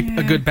 Keep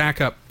a good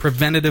backup.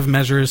 Preventative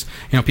measures.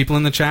 People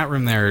in the chat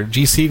room there,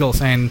 G. Siegel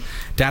saying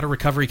data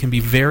recovery can be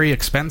very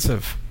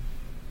expensive.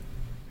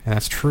 And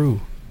that's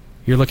true.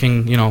 You're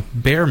looking,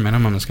 bare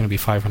minimum is going to be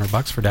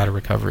 $500 for data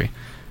recovery,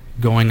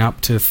 going up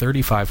to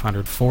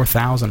 $3,500,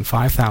 $4,000,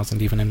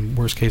 $5,000 even in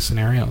worst case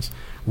scenarios.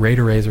 RAID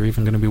arrays are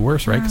even going to be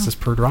worse, right? Because it's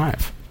per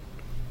drive.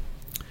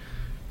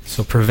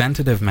 So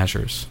preventative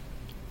measures,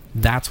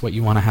 that's what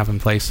you want to have in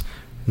place.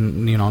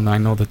 And I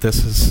know that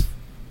this is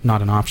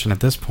not an option at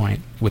this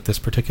point with this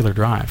particular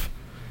drive,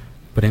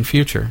 but in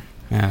future,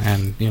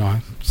 and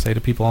I say to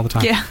people all the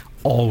time,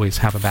 always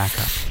have a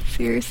backup.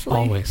 Seriously.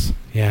 Always.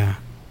 Yeah.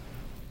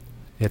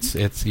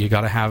 It's you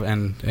got to have,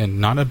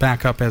 and not a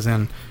backup as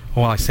in,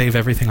 I save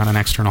everything on an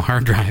external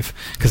hard drive,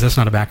 because that's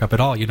not a backup at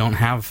all. You don't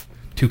have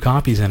 2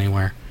 copies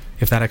anywhere.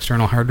 If that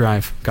external hard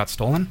drive got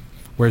stolen,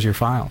 where's your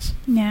files?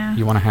 Yeah.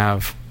 You want to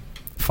have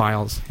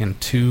files in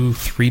 2,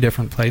 3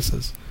 different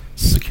places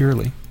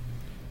securely.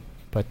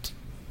 But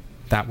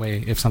that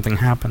way, if something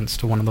happens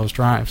to one of those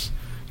drives,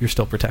 you're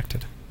still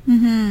protected.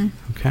 Mm-hmm.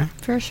 Okay?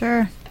 For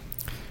sure.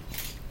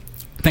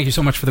 Thank you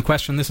so much for the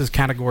question. This is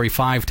Category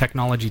 5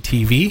 Technology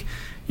TV.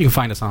 You can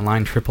find us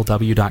online,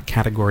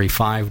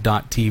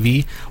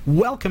 www.category5.tv.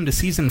 Welcome to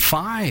Season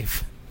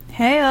 5.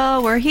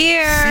 Hey-oh, we're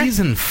here.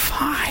 Season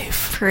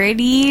 5.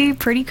 Pretty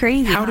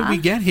crazy, How did we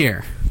get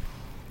here?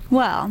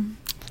 Well,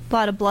 a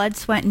lot of blood,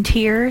 sweat, and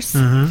tears.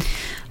 Mm-hmm.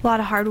 A lot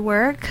of hard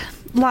work.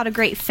 A lot of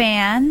great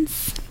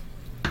fans.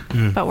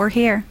 But we're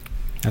here.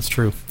 That's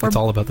true. It's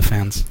all about the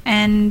fans.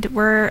 And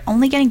we're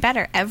only getting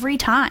better every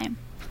time.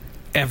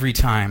 Every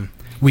time.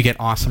 We get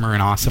awesomer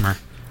and awesomer.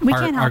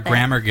 Our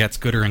grammar gets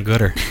gooder and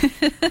gooder.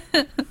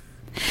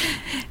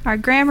 Our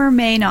grammar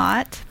may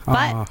not,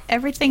 but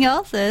everything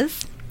else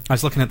is. I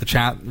was looking at the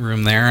chat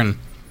room there, and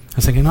I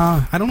was thinking,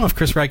 I don't know if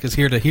Chris Reich is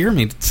here to hear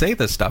me say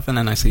this stuff. And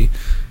then I see,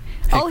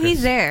 hey, Chris.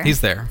 He's there.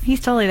 He's there. He's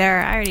totally there.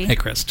 I already. Hey,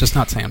 Chris, just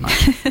not saying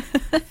much.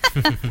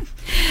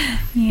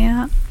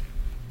 Yeah.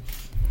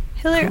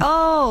 Hillary,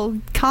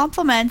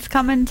 compliments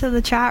coming to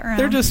the chat room.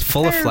 They're just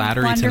full of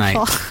flattery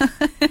wonderful. tonight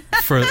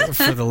for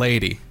the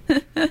lady.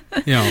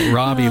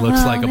 Robbie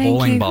looks like a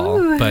bowling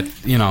ball, but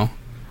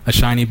a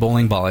shiny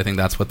bowling ball. I think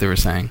that's what they were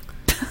saying.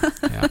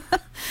 Yeah.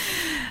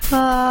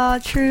 Oh,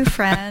 true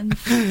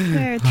friends.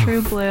 They're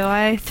true blue,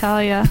 I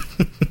tell you.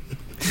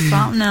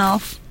 Something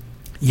else.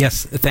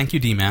 Yes, thank you,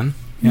 D-Man.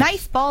 Yeah.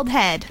 Nice bald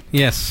head.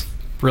 Yes,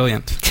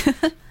 brilliant.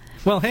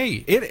 Well, hey,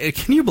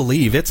 can you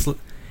believe it's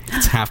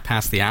half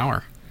past the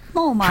hour?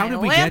 Oh my! How did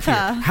we get here?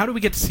 How did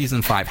we get to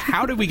Season 5?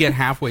 How did we get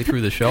halfway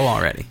through the show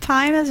already?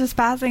 Time is just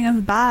passing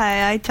us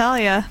by, I tell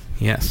you.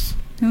 Yes.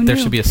 Who knew? There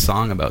should be a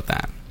song about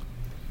that.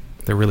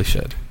 There really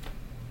should.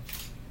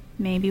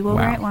 Maybe we'll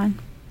write one.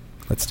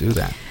 Let's do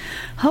that.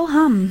 Ho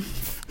hum.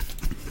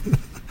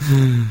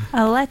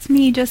 Let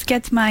me just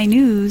get my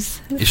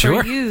news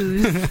for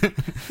use.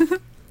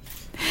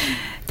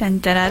 Dun,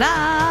 da, da,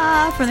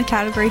 da, from the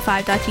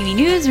Category5.tv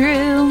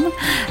newsroom.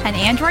 An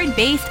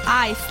Android-based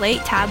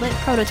iSlate tablet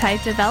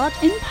prototype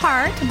developed in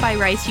part by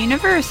Rice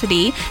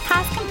University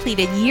has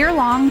completed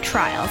year-long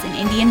trials in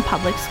Indian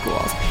public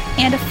schools,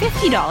 and a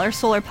 $50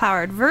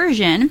 solar-powered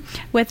version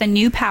with a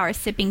new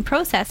power-sipping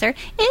processor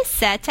is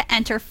set to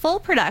enter full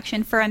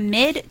production for a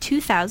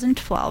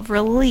mid-2012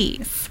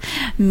 release.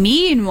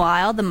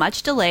 Meanwhile, the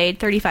much-delayed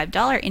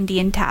 $35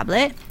 Indian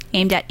tablet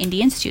aimed at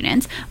Indian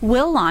students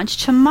will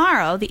launch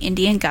tomorrow, the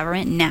Indian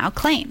government now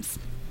claims.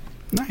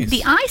 Nice.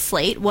 The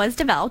iSlate was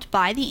developed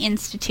by the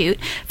Institute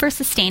for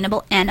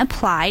Sustainable and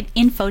Applied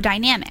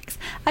Infodynamics,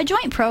 a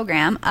joint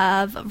program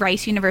of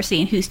Rice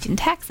University in Houston,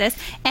 Texas,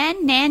 and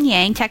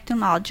Nanyang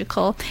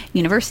Technological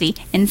University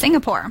in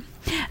Singapore.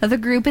 The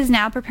group is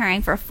now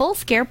preparing for a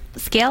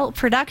full-scale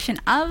production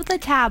of the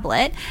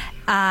tablet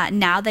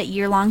now that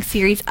year-long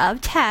series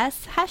of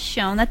tests has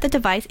shown that the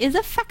device is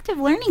an effective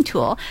learning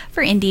tool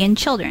for Indian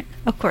children,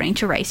 according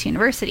to Rice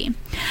University.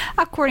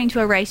 According to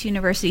a Rice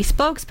University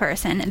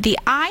spokesperson, the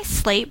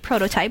iSlate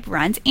prototype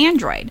runs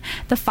Android.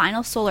 The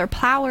final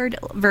solar-powered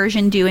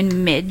version due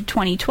in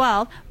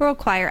mid-2012 will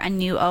require a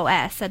new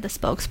OS, said the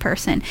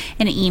spokesperson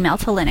in an email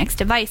to Linux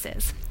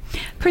devices.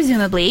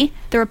 Presumably,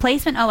 the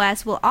replacement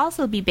OS will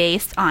also be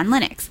based on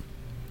Linux,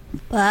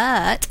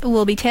 but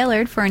will be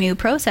tailored for a new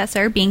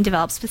processor being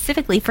developed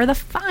specifically for the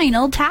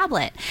final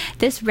tablet.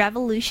 This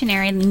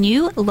revolutionary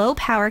new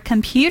low-power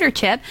computer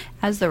chip,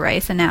 as the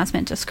Rice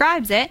announcement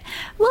describes it,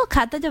 will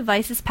cut the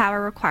device's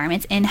power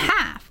requirements in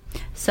half,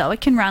 so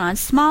it can run on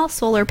small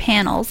solar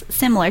panels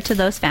similar to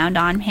those found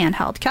on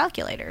handheld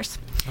calculators.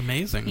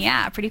 Amazing.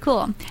 Yeah, pretty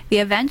cool. The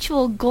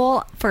eventual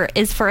goal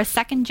is for a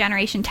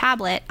second-generation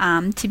tablet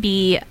to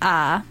be...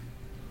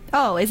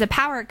 is a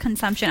power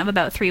consumption of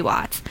about 3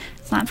 watts.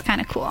 So that's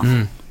kind of cool.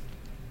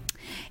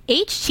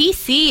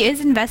 HTC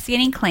is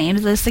investigating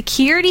claims that a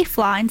security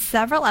flaw in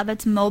several of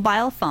its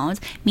mobile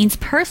phones means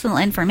personal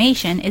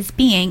information is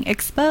being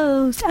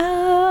exposed.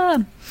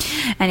 An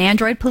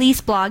Android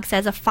police blog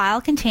says a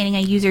file containing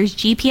a user's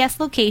GPS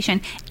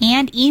location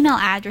and email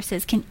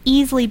addresses can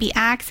easily be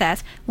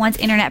accessed once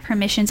internet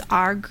permissions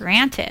are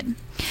granted.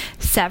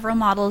 Several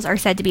models are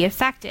said to be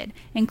affected,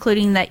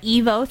 including the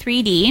Evo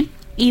 3D,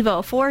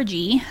 Evo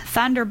 4G,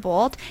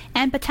 Thunderbolt,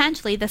 and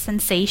potentially the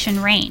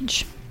Sensation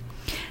range.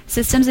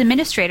 Systems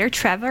administrator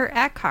Trevor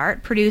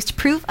Eckhart produced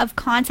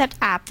proof-of-concept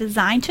app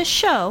designed to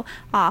show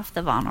off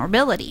the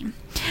vulnerability.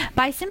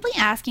 By simply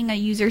asking a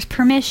user's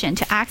permission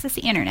to access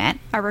the internet,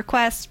 a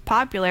request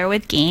popular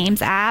with games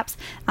apps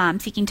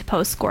seeking to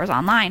post scores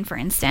online, for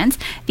instance,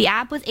 the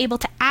app was able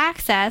to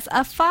access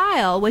a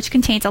file which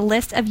contains a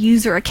list of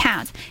user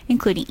accounts,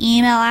 including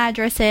email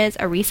addresses,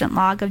 a recent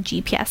log of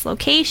GPS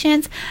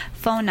locations,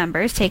 phone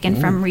numbers taken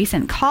from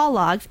recent call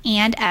logs,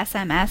 and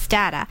SMS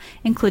data,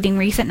 including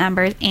recent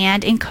numbers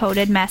and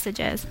encoded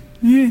messages.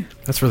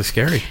 That's really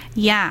scary.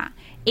 Yeah.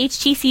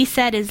 HTC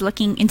said is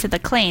looking into the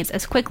claims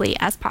as quickly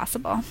as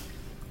possible.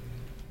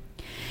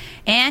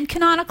 And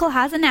Canonical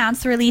has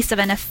announced the release of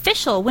an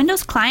official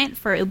Windows client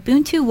for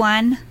Ubuntu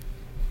One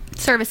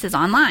services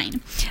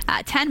online,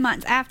 10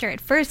 months after it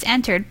first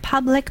entered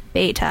public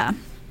beta.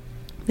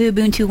 The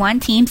Ubuntu One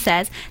team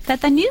says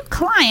that the new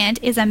client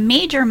is a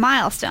major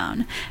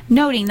milestone,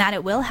 noting that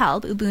it will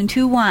help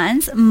Ubuntu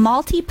One's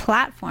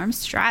multi-platform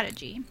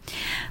strategy.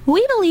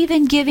 We believe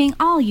in giving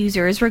all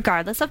users,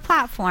 regardless of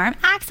platform,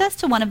 access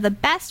to one of the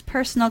best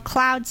personal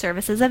cloud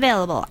services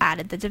available,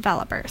 added the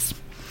developers.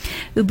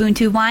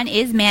 Ubuntu One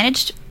is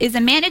a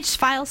managed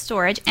file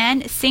storage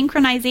and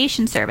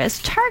synchronization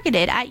service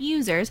targeted at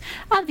users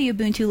of the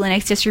Ubuntu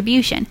Linux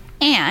distribution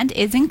and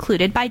is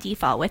included by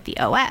default with the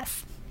OS.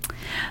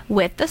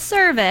 With the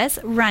service,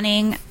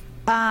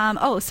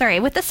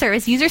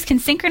 users can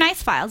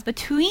synchronize files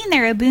between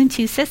their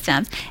Ubuntu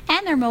systems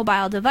and their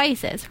mobile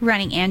devices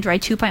running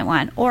Android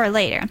 2.1 or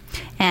later,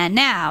 and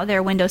now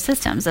their Windows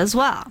systems as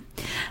well.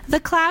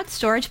 The cloud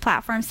storage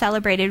platform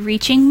celebrated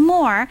reaching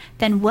more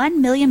than 1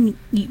 million...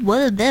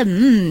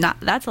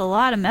 that's a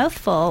lot of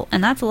mouthful,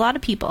 and that's a lot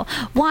of people.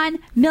 1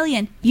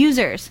 million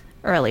users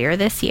earlier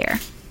this year.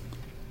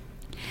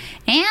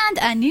 And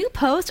a new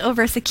post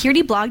over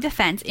Security Blog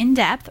Defense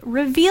In-Depth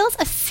reveals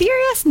a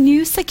serious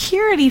new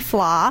security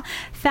flaw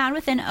found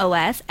within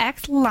OS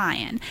X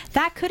Lion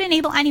that could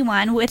enable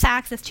anyone with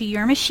access to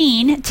your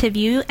machine to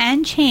view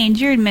and change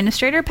your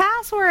administrator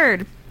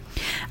password.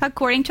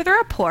 According to the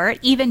report,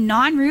 even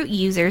non-root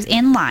users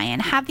in Lion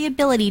have the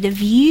ability to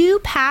view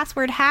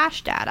password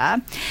hash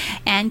data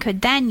and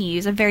could then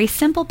use a very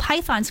simple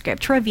Python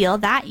script to reveal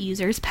that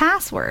user's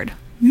password.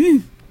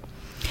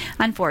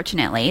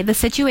 Unfortunately, the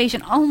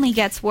situation only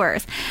gets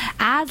worse,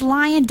 as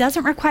Lion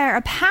doesn't require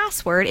a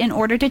password in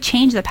order to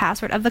change the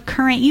password of the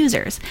current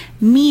users,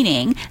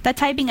 meaning that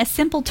typing a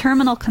simple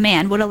terminal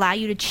command would allow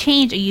you to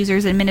change a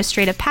user's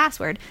administrative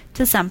password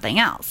to something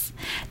else.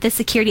 This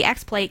security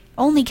exploit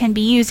only can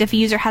be used if a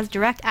user has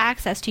direct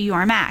access to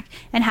your Mac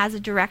and has a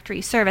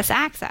directory service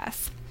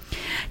access.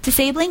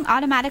 Disabling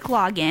automatic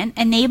login,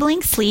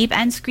 enabling sleep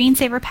and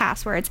screensaver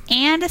passwords,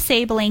 and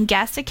disabling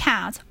guest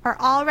accounts are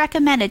all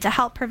recommended to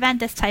help prevent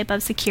this type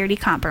of security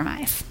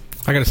compromise.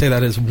 I gotta say,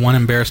 that is one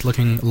embarrassed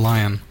looking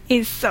lion.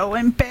 He's so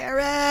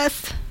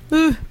embarrassed.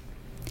 Ooh.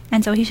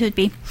 And so he should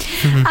be.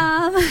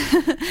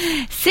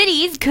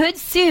 Cities could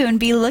soon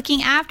be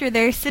looking after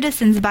their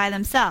citizens by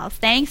themselves,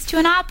 thanks to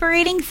an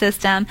operating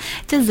system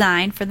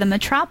designed for the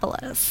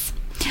metropolis.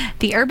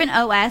 The Urban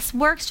OS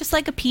works just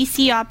like a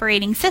PC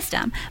operating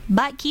system,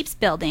 but keeps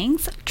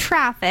buildings,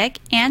 traffic,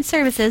 and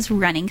services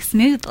running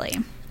smoothly.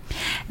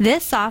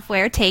 This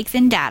software takes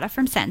in data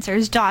from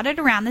sensors dotted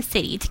around the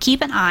city to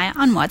keep an eye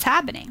on what's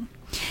happening.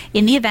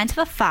 In the event of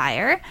a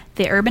fire,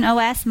 the Urban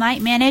OS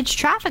might manage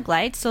traffic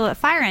lights so that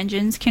fire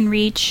engines can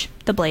reach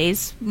the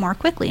blaze more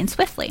quickly and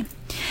swiftly.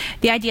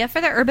 The idea for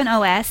the Urban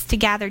OS to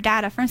gather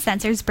data from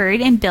sensors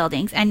buried in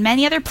buildings and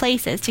many other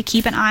places to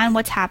keep an eye on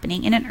what's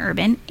happening in an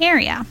urban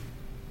area.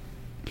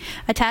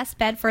 A test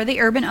bed for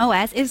the Urban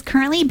OS is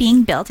currently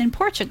being built in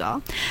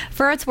Portugal.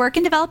 For its work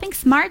in developing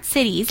smart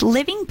cities,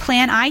 Living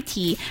Plan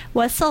IT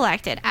was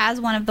selected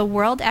as one of the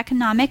World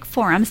Economic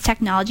Forum's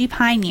technology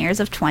pioneers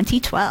of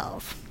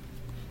 2012.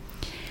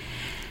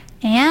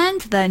 And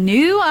the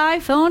new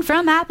iPhone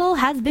from Apple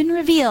has been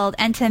revealed,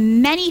 and to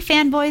many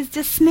fanboys'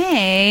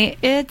 dismay,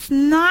 it's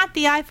not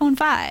the iPhone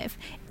 5.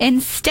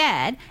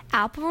 Instead,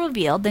 Apple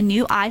revealed the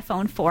new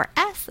iPhone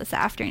 4S this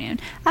afternoon,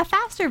 a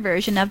faster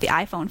version of the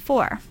iPhone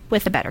 4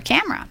 with a better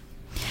camera.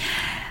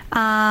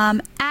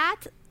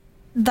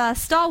 The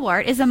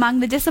stalwart is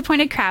among the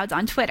disappointed crowds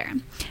on Twitter,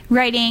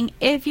 writing,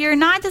 "If you're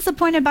not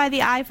disappointed by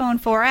the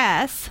iPhone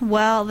 4S,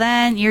 well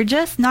then you're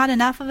just not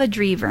enough of a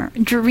dreamer,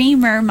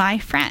 my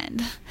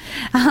friend."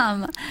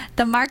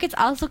 The markets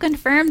also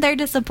confirmed their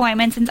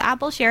disappointment since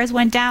Apple shares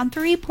went down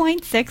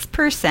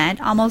 3.6%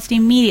 almost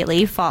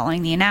immediately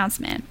following the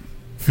announcement.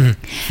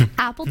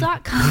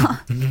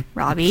 Apple.com,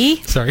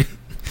 Robbie. Sorry.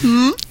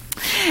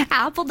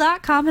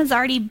 Apple.com has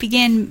already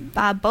begun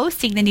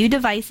boasting the new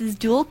device's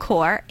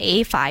dual-core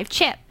A5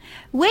 chip,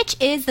 which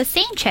is the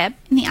same chip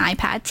in the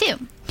iPad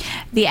 2.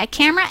 The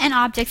camera and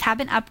optics have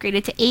been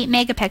upgraded to 8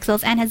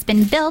 megapixels and has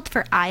been built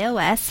for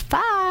iOS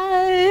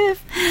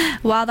 5.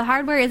 While the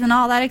hardware isn't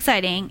all that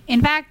exciting,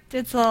 in fact,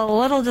 it's a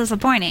little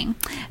disappointing,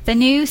 the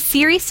new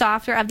Siri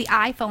software of the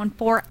iPhone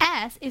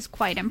 4S is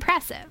quite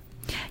impressive.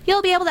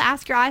 You'll be able to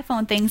ask your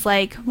iPhone things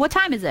like, "What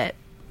time is it?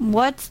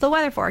 What's the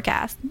weather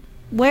forecast?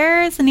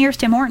 Where is the nearest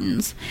Tim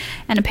Hortons?"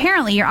 And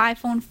apparently your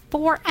iPhone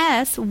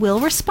 4S will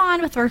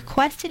respond with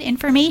requested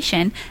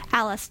information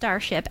a la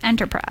Starship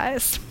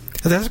Enterprise.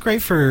 That's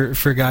great for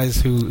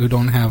guys who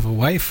don't have a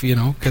wife, you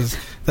know, because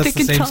that's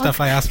the same stuff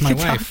I ask my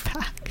wife.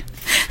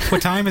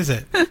 What time is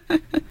it?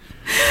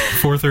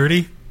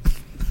 4:30?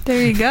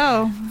 There you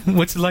go.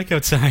 What's it like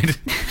outside?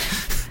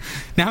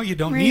 Now you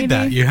don't need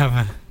that. You have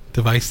a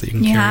device that you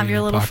can carry. You have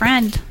your little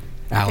friend.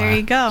 There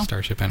you go.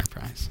 Starship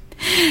Enterprise.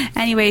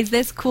 Anyways,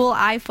 this cool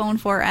iPhone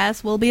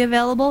 4S will be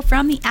available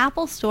from the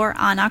Apple Store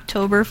on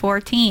October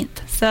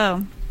 14th.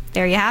 So,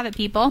 there you have it,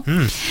 people.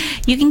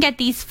 You can get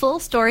these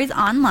full stories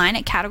online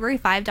at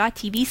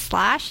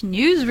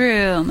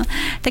category5.tv/newsroom.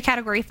 The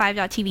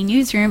Category5.tv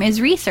newsroom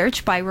is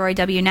researched by Roy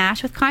W.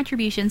 Nash with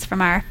contributions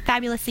from our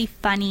fabulously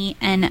funny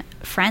and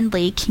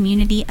friendly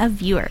community of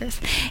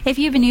viewers. If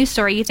you have a news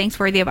story you think is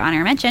worthy of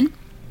honor or mention,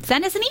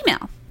 send us an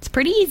email. It's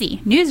pretty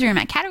easy. Newsroom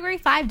at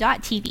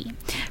category5.tv.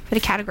 For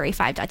the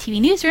Category5.tv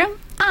newsroom,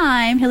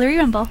 I'm Hillary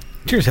Rumble.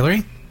 Cheers,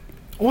 Hillary.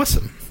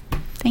 Awesome.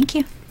 Thank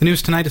you. The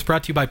news tonight is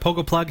brought to you by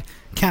PogoPlug,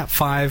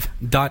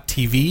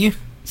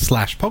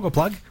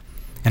 cat5.tv/PogoPlug,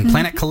 and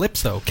Planet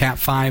Calypso,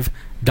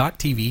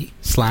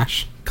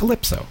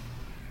 cat5.tv/Calypso.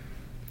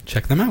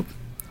 Check them out.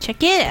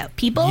 Check it out,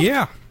 people.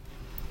 Yeah.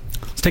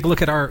 Let's take a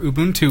look at our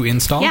Ubuntu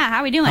install. Yeah, how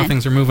are we doing? How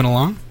things are moving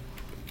along.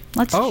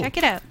 Let's check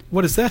it out.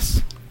 What is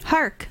this?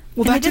 Hark.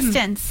 Well, in the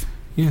distance.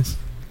 Yes.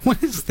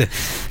 What is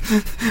this?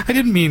 I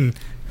didn't mean,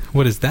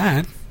 what is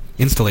that?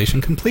 Installation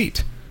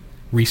complete.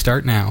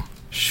 Restart now.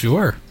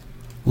 Sure.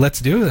 Let's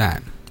do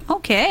that.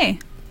 Okay.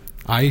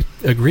 I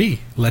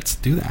agree. Let's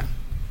do that.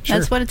 Sure.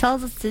 That's what it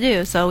tells us to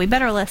do, so we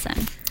better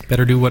listen.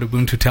 Better do what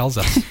Ubuntu tells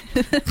us.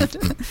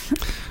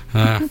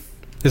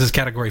 This is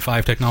Category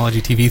 5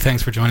 Technology TV.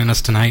 Thanks for joining us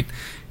tonight.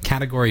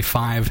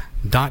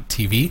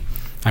 Category5.tv.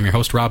 I'm your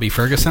host, Robbie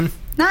Ferguson.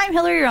 And I'm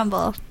Hillary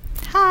Rumble.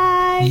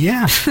 Hi.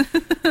 Yeah.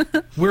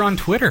 We're on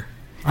Twitter.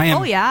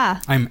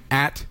 I'm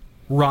at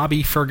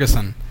Robbie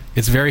Ferguson.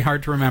 It's very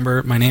hard to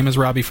remember. My name is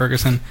Robbie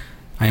Ferguson.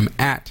 I am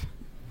at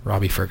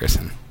Robbie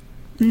Ferguson.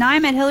 And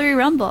I'm at Hillary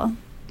Rumble.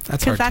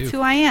 That's hard, because that's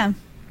who I am.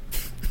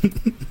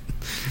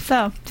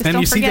 So, just and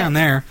don't you forget. see down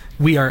there,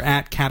 we are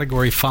at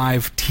Category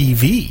 5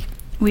 TV.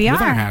 We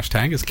are. Our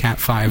hashtag is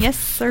Cat5 yes,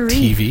 sir.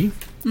 TV.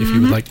 If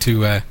you would like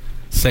to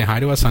say hi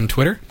to us on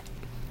Twitter,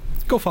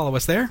 go follow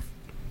us there.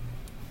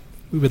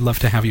 We would love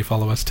to have you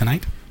follow us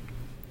tonight.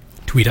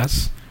 Tweet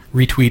us.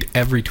 Retweet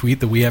every tweet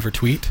that we ever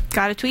tweet.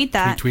 Gotta tweet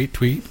that. Tweet.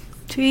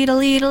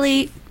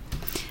 Tweet-a-leet-a-leet.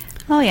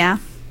 Oh, yeah.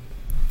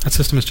 That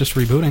system is just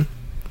rebooting.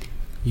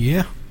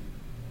 Yeah.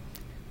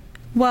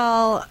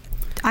 Well,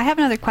 I have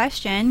another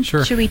question.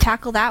 Sure. Should we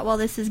tackle that while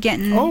this is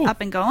getting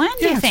up and going?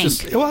 Do you think?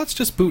 It's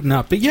just booting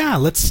up. But yeah,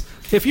 let's.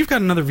 If you've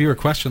got another viewer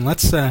question,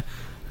 let's.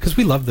 Because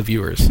we love the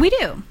viewers. We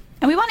do.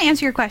 And we want to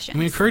answer your questions. And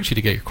we encourage you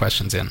to get your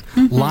questions in.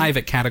 Live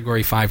at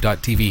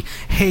category5.tv.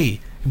 Hey,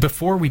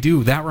 before we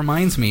do, that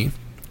reminds me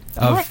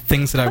of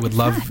things that I would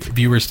love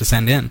viewers to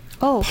send in.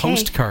 Oh, okay.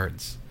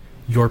 Postcards.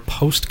 Your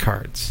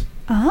postcards.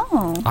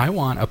 Oh. I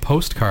want a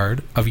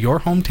postcard of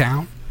your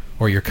hometown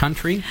or your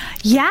country.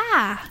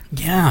 Yeah.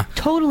 Yeah.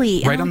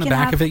 Totally. Right on the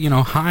back of it,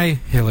 hi,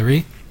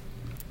 Hillary.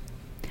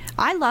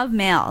 I love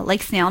mail,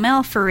 like snail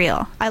mail, for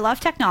real. I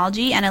love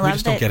technology, and I love that. We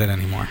just don't get it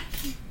anymore.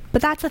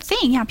 But that's the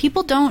thing. Yeah,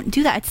 people don't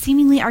do that. It's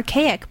seemingly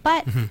archaic,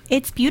 but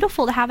it's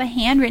beautiful to have a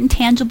handwritten,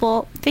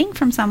 tangible thing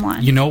from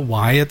someone. You know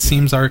why it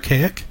seems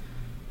archaic?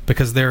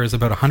 because there is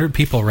about 100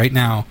 people right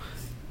now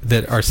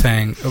that are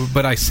saying,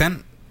 but I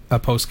sent a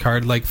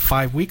postcard like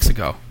 5 weeks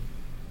ago.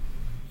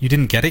 You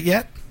didn't get it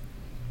yet?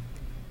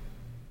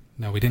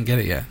 No, we didn't get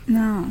it yet.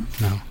 No.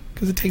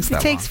 Because it takes that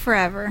long. It takes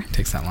forever. It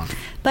takes that long.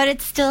 But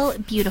it's still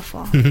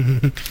beautiful.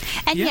 And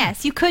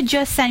yes, you could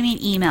just send me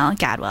an email,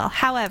 Gadwell.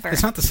 However...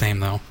 It's not the same,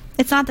 though.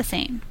 It's not the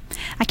same.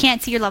 I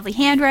can't see your lovely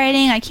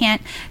handwriting. I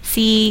can't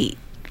see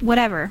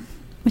whatever.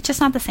 It's just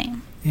not the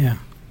same. Yeah.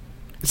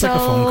 It's like a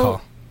phone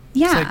call.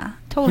 Yeah, like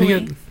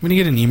totally. When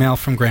you get an email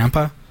from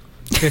Grandpa,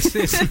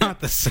 it's not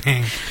the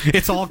same.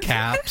 It's all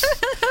caps.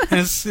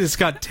 It's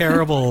got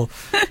terrible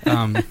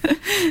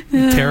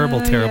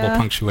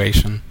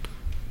punctuation.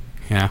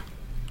 Yeah.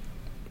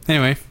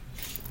 Anyway,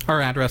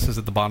 our address is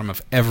at the bottom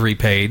of every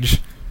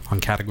page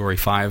on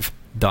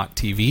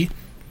category5.tv.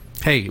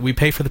 Hey, we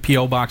pay for the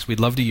P.O. box.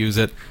 We'd love to use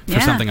it for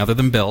something other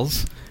than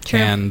bills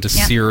and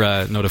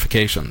SIRA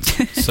notifications.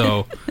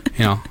 So,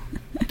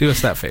 do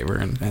us that favor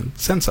and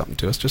send something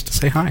to us just to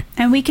say hi.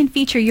 And we can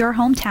feature your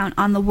hometown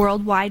on the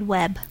World Wide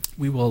Web.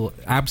 We will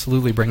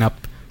absolutely bring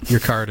up your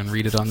card and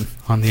read it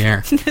on the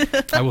air.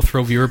 I will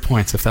throw viewer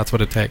points if that's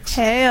what it takes.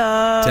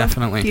 Hey-o.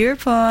 Definitely. Viewer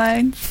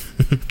points.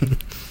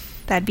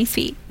 That'd be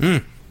sweet.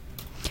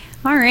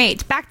 All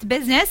right, back to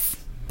business.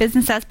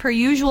 Business as per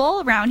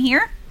usual around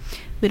here.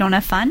 We don't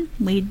have fun.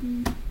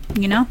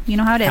 You know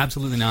how it is.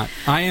 Absolutely not.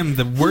 I am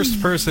the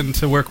worst person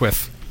to work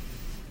with.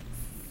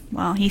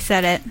 Well, he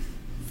said it.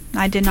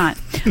 I did not.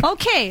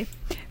 Okay,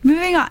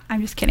 moving on.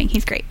 I'm just kidding.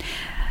 He's great.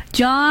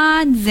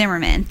 John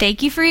Zimmerman,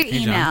 thank you for your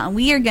email. John.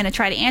 We are going to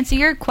try to answer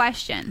your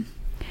question.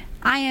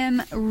 I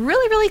am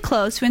really, really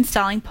close to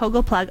installing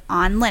Pogo Plug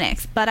on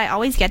Linux, but I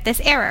always get this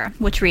error,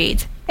 which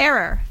reads,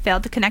 error,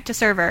 failed to connect to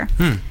server.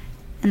 And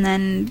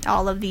then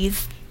all of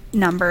these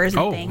numbers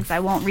and things I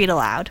won't read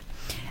aloud.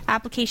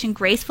 Application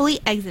gracefully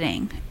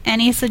exiting.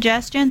 Any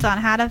suggestions on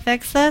how to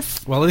fix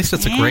this? Well, at least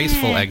it's a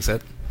graceful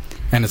exit,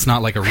 and it's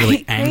not like a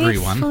really angry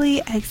one.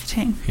 Gracefully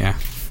exiting. Yeah.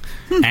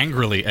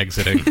 Angrily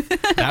exiting.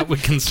 That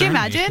would concern me.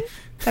 Can you imagine?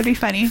 That'd be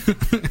funny.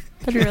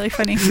 That'd be really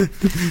funny.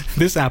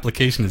 This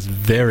application is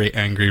very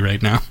angry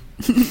right now.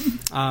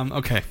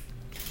 Okay.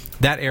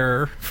 That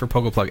error for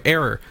Pogo Plug.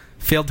 Error.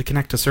 Failed to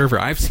connect to server.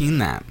 I've seen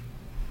that.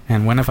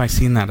 And when have I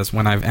seen that? Is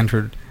when I've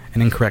entered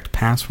an incorrect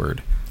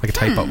password, like a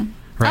typo.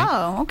 Right?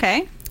 Oh,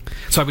 okay.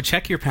 So I would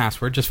check your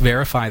password, just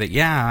verify that,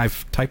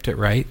 I've typed it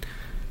right.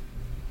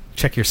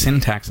 Check your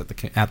syntax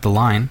at the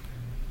line.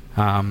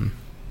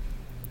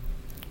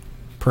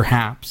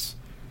 Perhaps,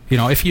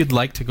 if you'd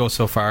like to go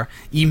so far,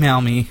 email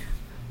me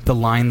the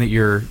line that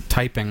you're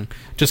typing.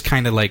 Just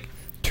kind of like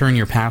turn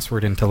your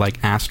password into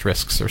like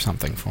asterisks or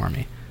something for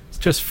me. It's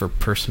just for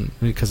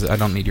because I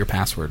don't need your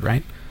password,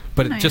 right?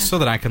 But just so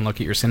that I can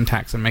look at your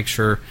syntax and make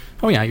sure,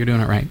 you're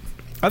doing it right.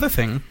 Other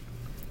thing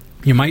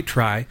you might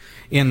try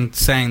in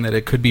saying that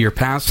it could be your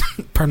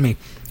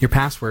your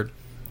password,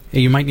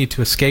 you might need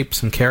to escape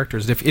some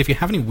characters. If you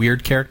have any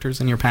weird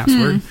characters in your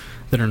password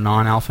that are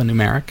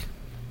non-alphanumeric,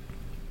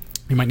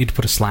 you might need to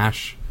put a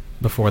slash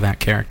before that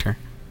character,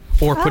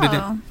 or put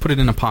it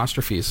in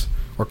apostrophes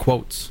or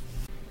quotes.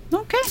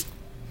 Okay.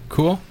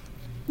 Cool.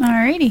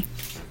 Alrighty.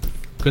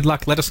 Good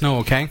luck. Let us know,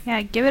 okay?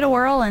 Yeah, give it a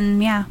whirl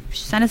and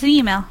send us an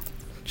email.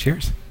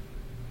 Cheers.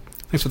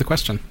 Thanks for the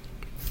question.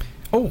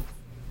 Oh,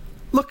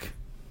 look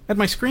at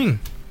my screen.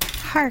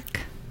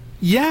 Hark.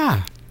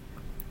 Yeah.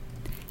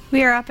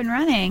 We are up and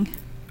running.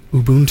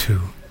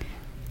 Ubuntu.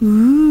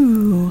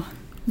 Ooh.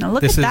 Now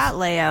look at that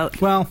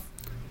layout. Well,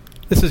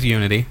 this is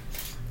Unity.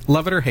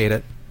 Love it or hate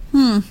it.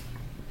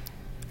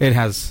 It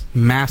has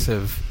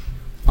massive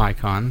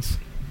icons.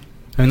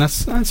 I mean,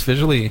 that's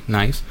visually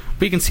nice.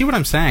 But you can see what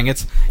I'm saying.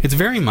 It's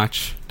very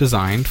much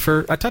designed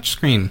for a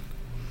touchscreen.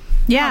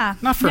 Yeah.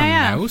 Not for a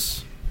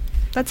mouse.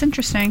 That's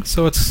interesting.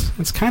 So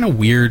it's kind of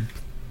weird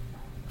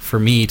for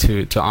me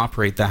to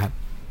operate that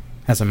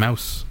as a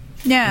mouse.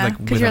 Yeah,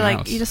 because you're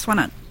like, you just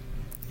want to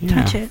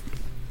touch it.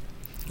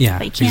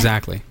 Yeah,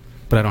 exactly.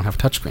 But I don't have a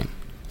touchscreen.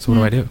 So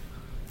what do?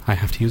 I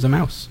have to use a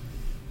mouse.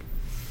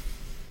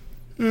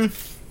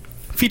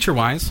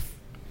 Feature-wise,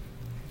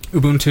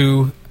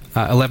 Ubuntu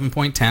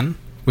 11.10,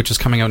 which is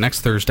coming out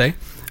next Thursday,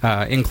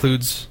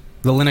 includes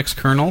the Linux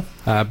kernel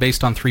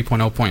based on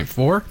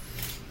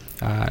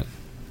 3.0.4,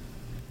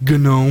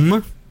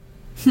 GNOME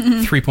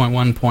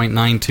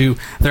 3.1.92.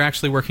 They're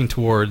actually working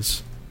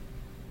towards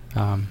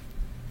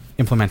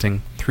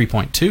implementing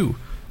 3.2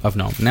 of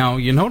GNOME. Now,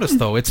 you notice,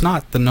 though, it's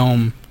not the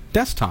GNOME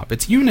desktop.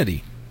 It's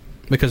Unity,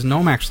 because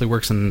GNOME actually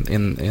works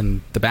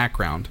in the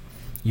background.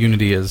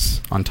 Unity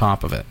is on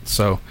top of it.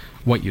 So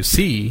what you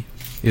see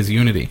is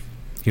Unity.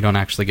 You don't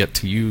actually get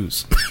to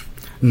use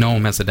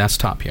GNOME as a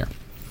desktop here.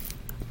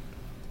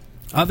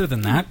 Other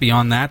than that,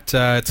 beyond that,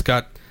 it's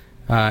got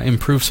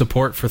improved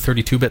support for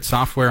 32-bit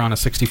software on a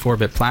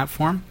 64-bit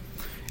platform.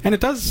 And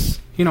it does,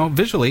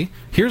 visually,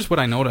 here's what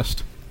I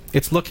noticed.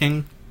 It's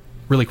looking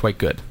really quite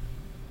good.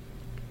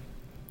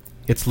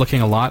 It's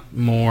looking a lot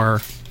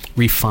more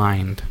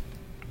refined.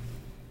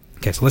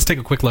 Okay, so let's take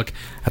a quick look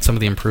at some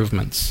of the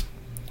improvements.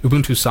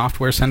 Ubuntu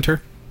Software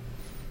Center.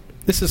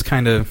 This is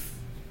kind of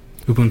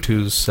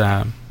Ubuntu's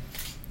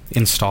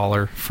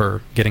installer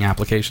for getting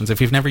applications. If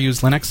you've never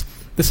used Linux,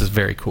 this is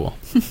very cool.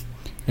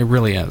 It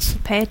really is.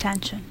 Pay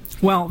attention.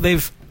 Well,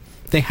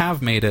 they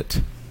have made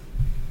it.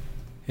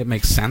 It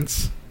makes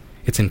sense.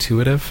 It's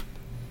intuitive.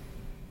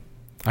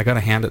 I got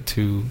to hand it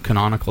to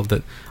Canonical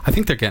that I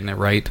think they're getting it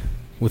right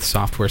with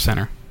Software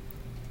Center.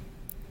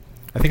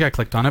 I think I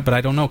clicked on it, but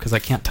I don't know because I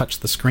can't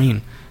touch the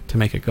screen to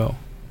make it go.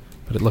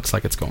 But it looks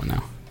like it's going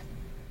now.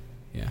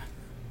 Yeah.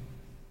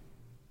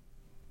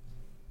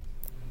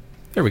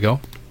 There we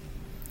go.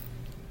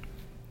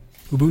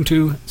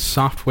 Ubuntu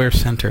Software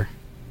Center.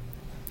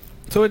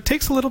 So it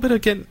takes a little bit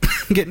of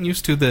getting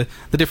used to the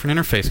different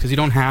interface because you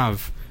don't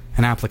have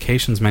an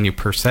applications menu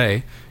per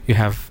se. You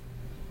have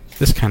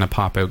this kind of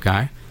pop-out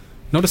guy.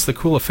 Notice the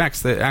cool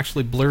effects that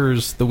actually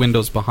blurs the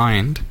windows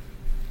behind,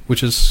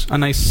 which is a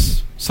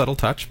nice subtle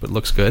touch, but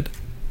looks good.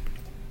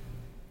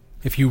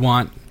 If you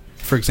want,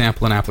 for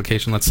example, an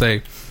application, let's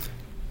say,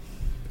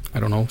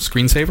 I don't know,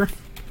 screensaver.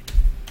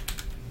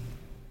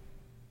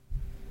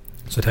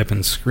 So type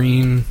in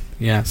screen,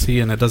 yeah,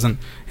 see, and it doesn't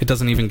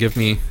even give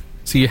me.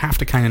 So you have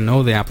to kind of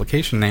know the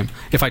application name.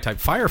 If I type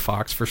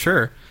Firefox, for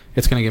sure,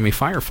 it's going to give me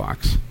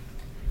Firefox,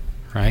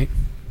 right?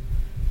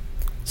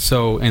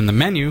 So in the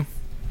menu,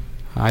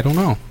 I don't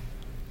know.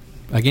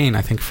 Again,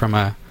 I think from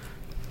a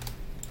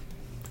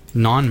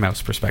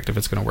non-mouse perspective,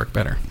 it's going to work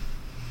better.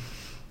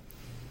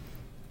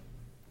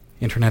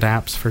 Internet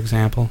apps, for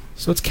example.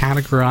 So it's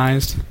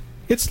categorized.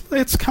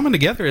 It's coming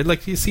together.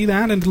 Like, you see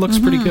that, and it looks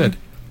pretty good.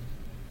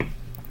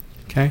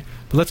 Okay,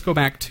 but let's go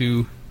back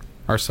to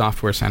our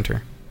Software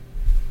Center.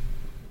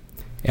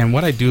 And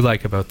what I do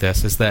like about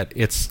this is that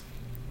it's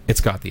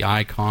got the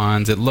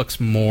icons. It looks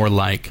more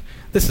like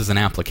this is an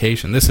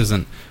application. This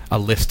isn't a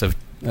list of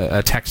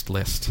a text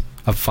list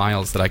of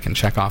files that I can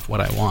check off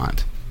what I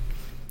want.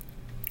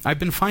 I've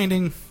been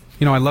finding,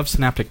 I love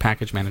Synaptic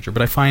Package Manager,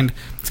 but I find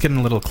it's getting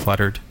a little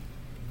cluttered.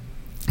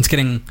 It's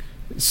getting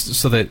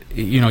so that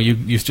you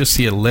just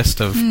see a list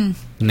of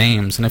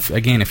names, and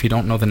if you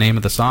don't know the name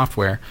of the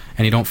software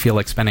and you don't feel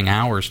like spending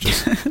hours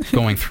just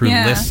going through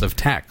lists of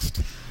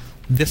text,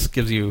 this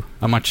gives you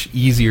a much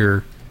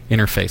easier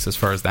interface as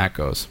far as that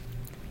goes.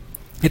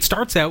 It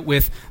starts out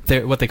with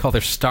what they call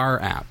their star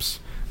apps.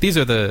 These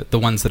are the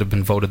ones that have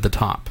been voted the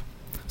top.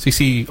 So you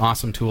see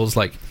awesome tools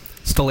like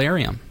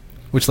Stellarium,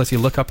 which lets you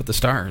look up at the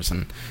stars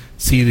and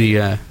see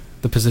the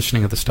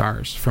positioning of the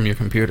stars from your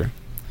computer.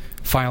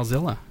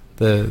 FileZilla,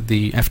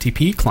 the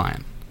FTP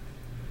client.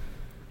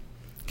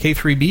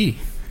 K3B,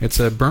 it's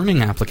a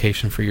burning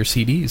application for your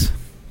CDs.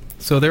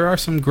 So there are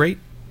some great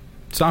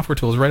software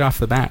tools right off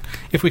the bat.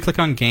 If we click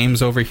on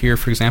games over here,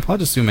 for example, I'll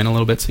just zoom in a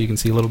little bit so you can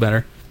see a little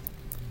better.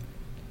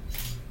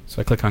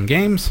 So I click on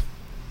games,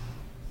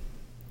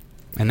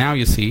 and now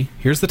you see,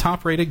 here's the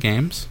top rated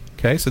games.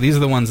 Okay, so these are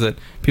the ones that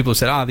people have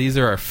said, these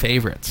are our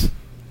favorites.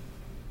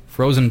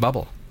 Frozen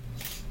Bubble,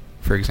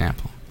 for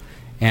example.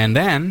 And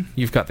then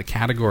you've got the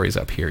categories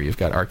up here. You've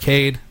got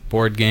arcade,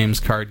 board games,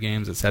 card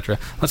games, etc.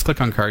 Let's click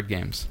on card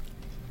games.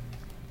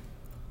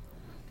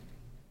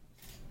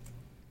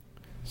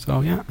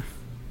 So yeah,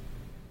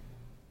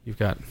 you've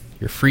got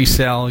your Free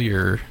Cell,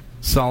 your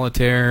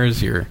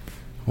Solitaires, your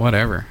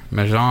whatever,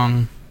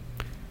 Mahjong,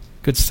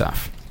 good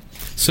stuff.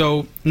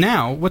 So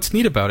now, what's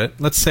neat about it?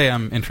 Let's say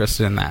I'm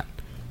interested in that.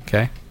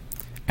 Okay,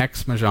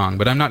 X Mahjong,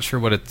 but I'm not sure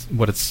what it's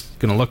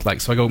going to look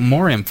like. So I go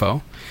more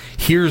info.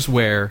 Here's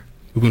where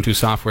Ubuntu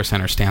Software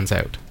Center stands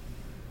out.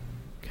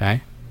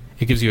 Okay,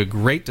 it gives you a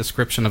great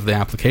description of the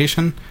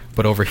application,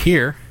 but over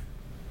here,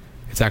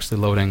 it's actually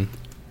loading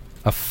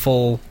a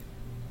full.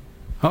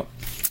 Oh,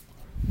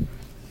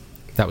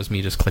 that was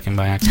me just clicking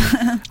by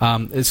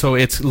accident. So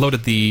it's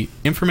loaded the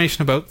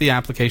information about the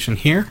application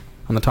here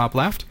on the top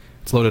left.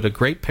 It's loaded a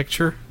great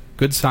picture,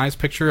 good size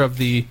picture of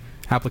the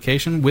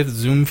application with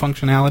zoom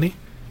functionality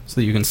so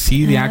that you can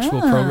see the actual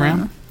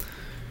program.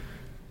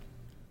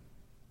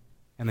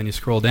 And then you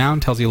scroll down,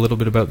 tells you a little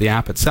bit about the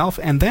app itself,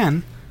 and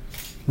then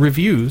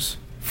reviews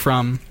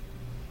from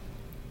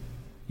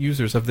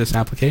users of this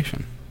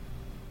application.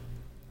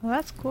 Well,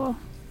 that's cool.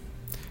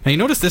 Now you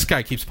notice this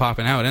guy keeps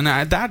popping out, and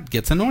that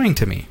gets annoying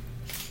to me.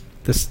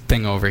 This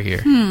thing over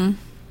here.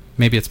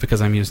 Maybe it's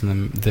because I'm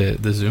using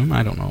the zoom.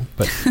 I don't know.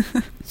 But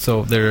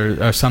so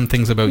there are some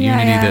things about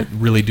Unity that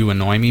really do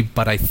annoy me.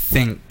 But I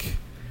think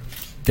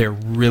they're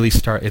really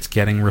it's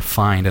getting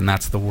refined, and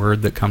that's the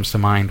word that comes to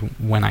mind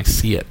when I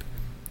see it.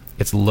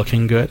 It's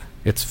looking good.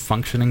 It's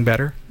functioning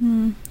better.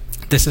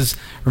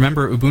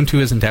 Remember, Ubuntu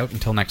isn't out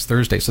until next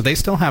Thursday, so they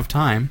still have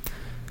time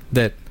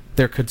that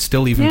there could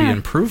still even be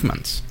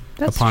improvements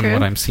upon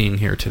what I'm seeing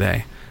here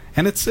today.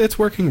 And it's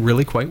working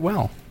really quite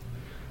well.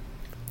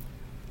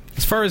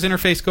 As far as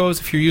interface goes,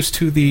 if you're used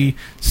to the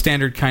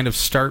standard kind of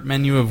start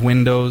menu of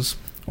Windows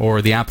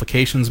or the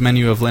applications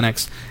menu of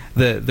Linux,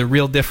 the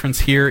real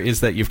difference here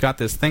is that you've got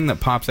this thing that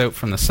pops out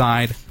from the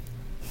side,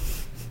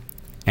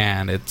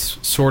 and it's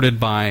sorted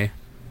by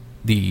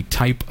the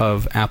type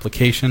of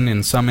application.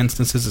 In some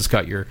instances, it's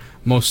got your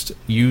most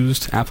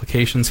used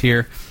applications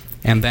here,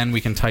 and then we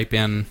can type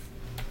in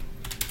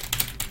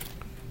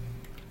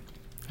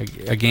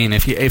again,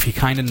 if you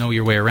kind of know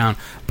your way around.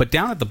 But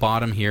down at the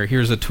bottom here,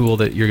 here's a tool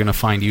that you're going to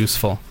find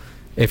useful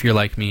if you're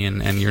like me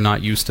and you're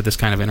not used to this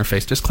kind of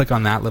interface. Just click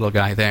on that little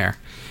guy there.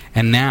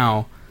 And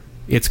now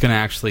it's going to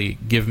actually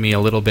give me a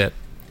little bit.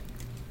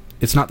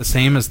 It's not the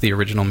same as the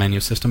original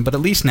menu system, but at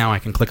least now I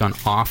can click on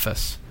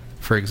Office,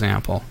 for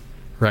example,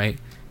 right?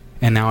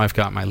 And now I've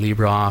got my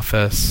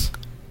LibreOffice,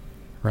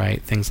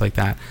 right? Things like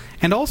that.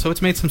 And also,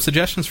 it's made some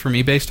suggestions for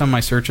me based on my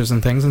searches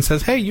and things and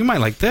says, hey, you might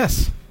like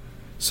this.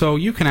 So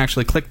you can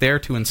actually click there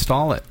to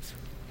install it.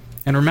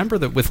 And remember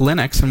that with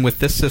Linux and with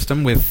this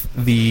system, with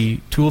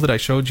the tool that I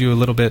showed you a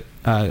little bit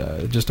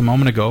just a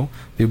moment ago,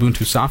 the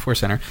Ubuntu Software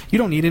Center, you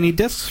don't need any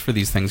disks for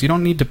these things. You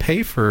don't need to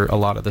pay for a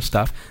lot of the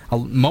stuff.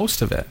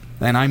 Most of it,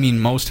 and I mean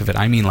most of it,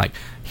 I mean like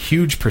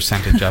huge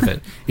percentage of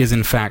it, is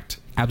in fact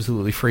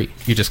absolutely free.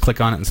 You just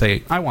click on it and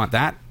say, I want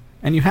that,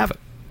 and you have it.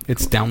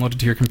 It's downloaded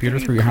to your computer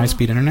through your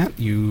high-speed internet.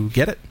 You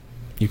get it.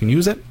 You can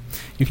use it.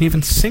 You can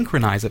even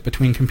synchronize it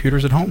between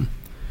computers at home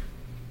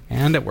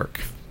and at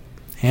work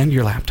and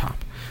your laptop.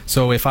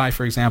 So if I,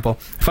 for example,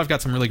 if I've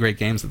got some really great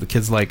games that the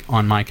kids like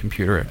on my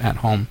computer at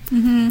home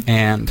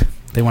and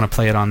they want to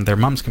play it on their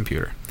mom's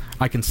computer,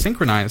 I can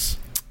synchronize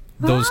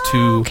those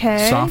two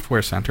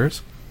software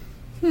centers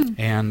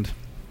and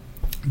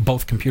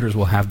both computers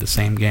will have the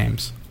same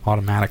games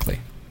automatically.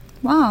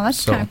 Wow,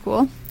 that's kind of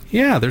cool.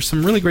 Yeah, there's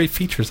some really great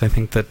features, I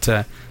think,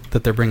 that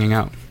they're bringing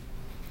out.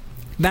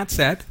 That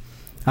said,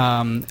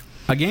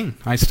 again,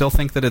 I still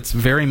think that it's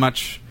very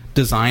much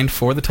designed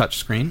for the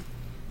touchscreen,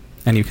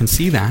 and you can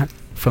see that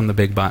from the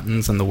big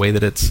buttons and the way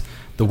that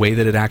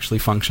it actually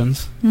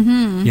functions.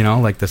 You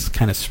know, like this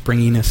kind of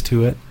springiness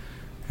to it,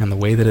 and the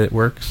way that it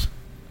works.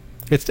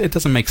 It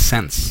doesn't make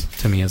sense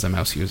to me as a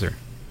mouse user,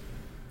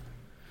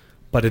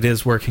 but it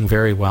is working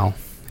very well.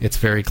 It's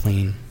very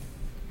clean.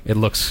 It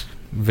looks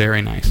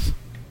very nice.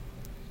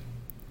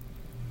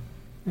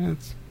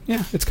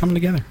 It's coming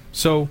together.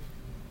 So,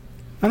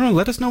 I don't know,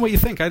 let us know what you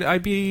think.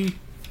 I'd be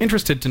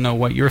interested to know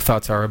what your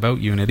thoughts are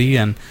about Unity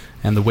and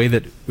the way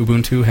that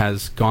Ubuntu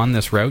has gone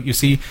this route. You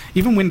see,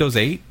 even Windows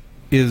 8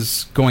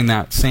 is going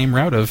that same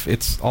route of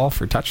it's all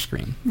for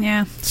touchscreen.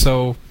 Yeah.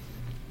 So,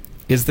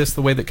 is this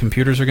the way that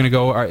computers are going to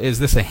go? Is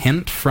this a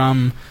hint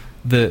from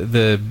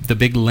the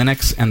big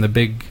Linux and the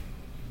big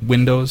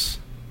Windows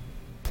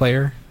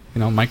player? You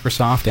know,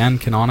 Microsoft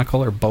and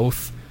Canonical are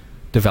both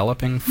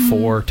developing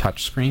for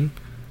touchscreen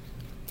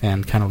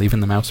and kind of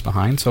leaving the mouse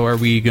behind. So are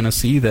we going to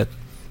see that,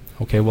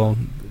 okay, well,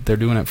 they're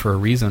doing it for a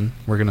reason.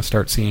 We're going to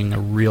start seeing a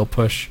real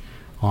push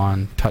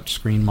on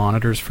touchscreen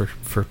monitors for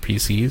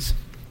PCs,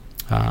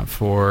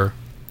 for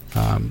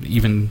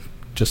even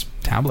just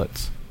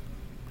tablets.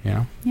 You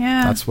know?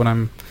 Yeah. That's what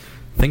I'm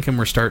thinking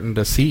we're starting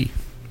to see.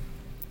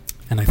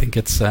 And I think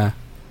it's a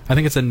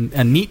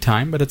neat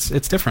time, but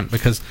it's different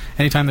because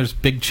anytime there's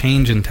big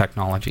change in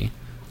technology,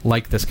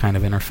 like this kind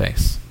of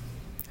interface,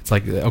 it's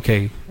like,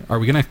 okay, are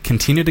we going to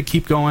continue to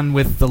keep going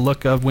with the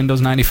look of Windows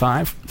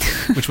 95,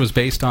 which was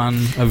based on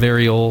a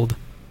very old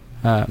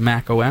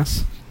Mac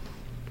OS?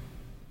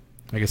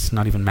 I guess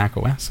not even Mac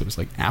OS. It was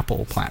like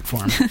Apple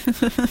platform.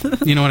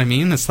 You know what I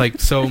mean? It's like,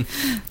 so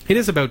it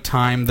is about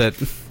time that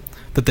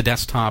the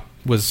desktop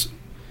was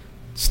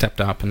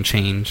stepped up and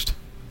changed.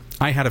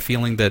 I had a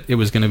feeling that it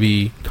was going to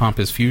be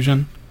Compass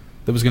Fusion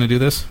that was going to do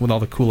this with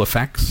all the cool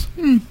effects.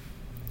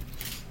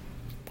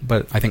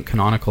 But I think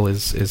Canonical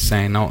is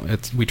saying, no,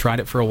 we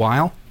tried it for a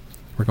while.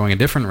 We're going a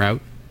different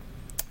route.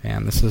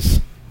 And this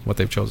is what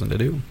they've chosen to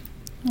do.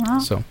 Wow.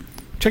 So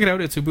check it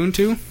out. It's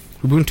Ubuntu,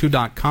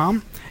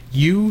 ubuntu.com,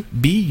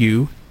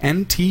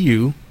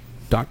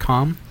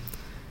 ubuntu.com.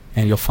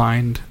 And you'll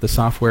find the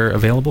software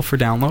available for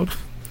download.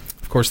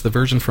 Of course, the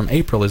version from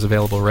April is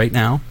available right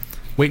now.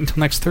 Wait until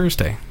next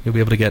Thursday. You'll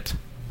be able to get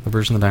the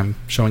version that I'm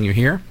showing you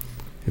here.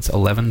 It's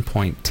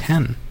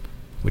 11.10,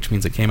 which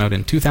means it came out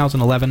in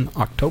 2011,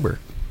 October.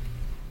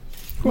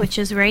 Cool. Which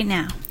is right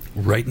now.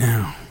 Right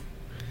now.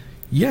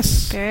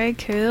 Yes. Very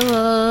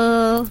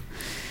cool.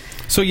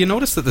 So you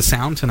notice that the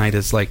sound tonight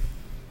is like,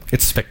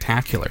 it's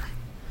spectacular.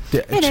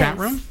 Chat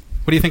room?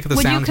 What do you think of the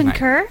sound tonight? Would you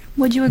concur?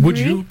 Would you agree? Would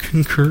you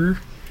concur?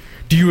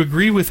 Do you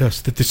agree with us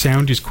that the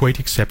sound is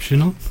quite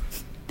exceptional?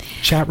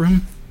 Chat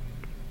room?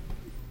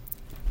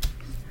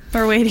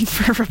 We're waiting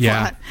for a reply.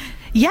 Yeah.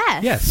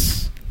 Yes.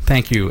 Yes.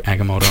 Thank you,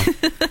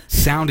 Agamotto.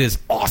 Sound is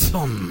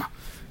awesome,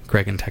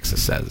 Greg in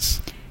Texas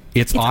says.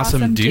 It's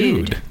awesome,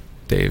 dude.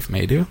 Dave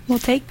Maydew. We'll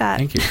take that.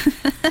 Thank you.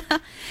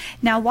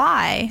 Now,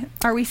 why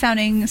are we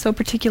sounding so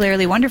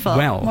particularly wonderful?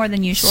 Well, more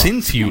than usual.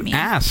 Since you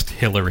asked,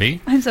 Hillary.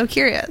 I'm so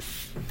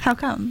curious. How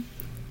come?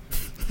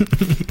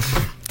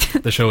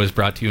 The show is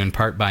brought to you in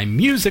part by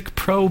Music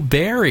Pro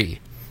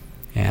Barry.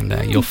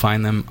 And you'll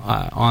find them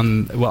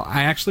on... Well,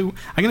 I'm going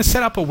to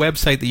set up a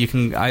website that you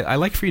can... I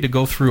like for you to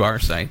go through our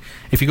site.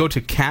 If you go to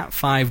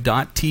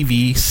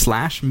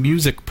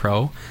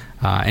cat5.tv/musicpro,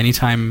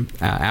 anytime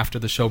after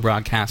the show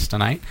broadcast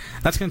tonight,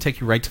 that's going to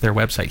take you right to their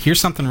website. Here's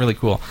something really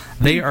cool.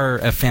 They are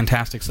a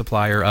fantastic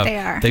supplier of...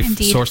 They've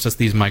sourced us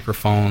these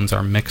microphones,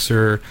 our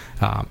mixer,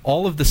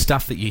 all of the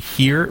stuff that you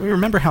hear.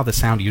 Remember how the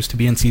sound used to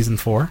be in Season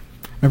 4?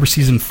 Remember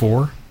Season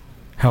 4?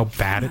 how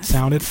bad it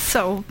sounded.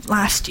 So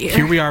last year.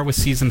 Here we are with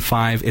season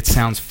 5. It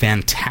sounds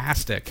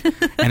fantastic,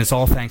 and it's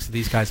all thanks to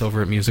these guys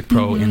over at Music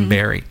Pro in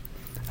Barrie.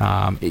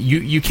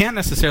 You can't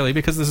necessarily,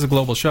 because this is a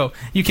global show,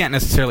 you can't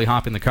necessarily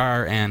hop in the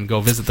car and go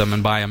visit them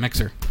and buy a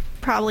mixer.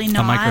 Probably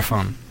not. A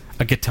microphone,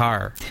 a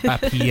guitar, a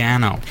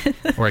piano,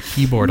 or a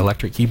keyboard,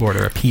 electric keyboard,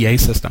 or a PA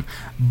system.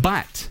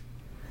 But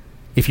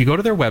if you go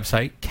to their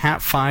website,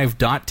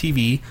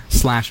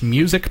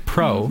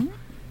 cat5.tv/musicpro,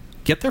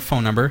 get their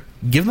phone number,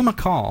 give them a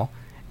call,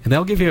 and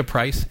they'll give you a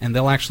price, and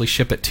they'll actually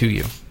ship it to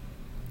you.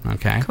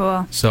 Okay?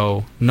 Cool.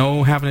 So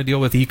no having to deal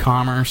with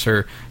e-commerce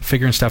or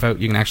figuring stuff out.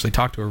 You can actually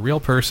talk to a real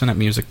person at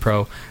Music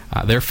Pro.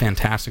 They're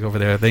fantastic over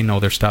there. They know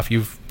their stuff.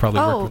 You've probably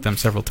worked with them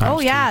several times. Oh,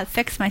 yeah.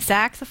 Fixed my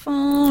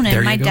saxophone,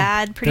 and my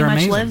dad pretty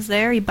much lives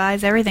there. He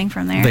buys everything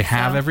from there. They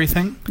have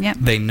everything. Yep.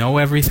 They know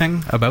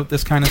everything about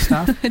this kind of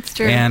stuff. It's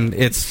true. And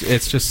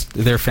it's just,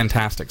 they're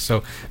fantastic.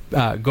 So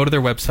go to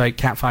their website,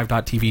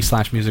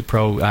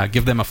 cat5.tv/musicpro.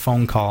 Give them a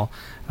phone call,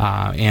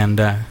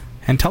 and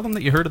tell them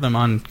that you heard of them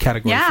on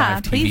Category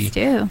 5 TV please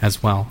do.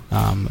 As well.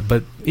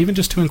 But even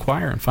just to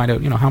inquire and find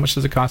out, how much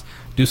does it cost?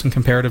 Do some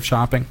comparative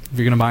shopping. If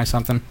you're going to buy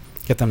something,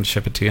 get them to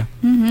ship it to you.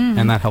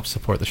 And that helps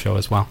support the show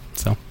as well.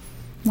 So,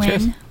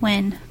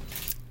 win.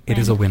 It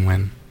is a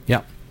win-win.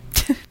 Yep.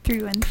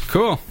 3 wins.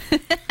 Cool.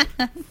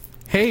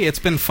 Hey, it's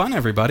been fun,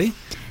 everybody.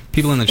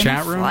 People in the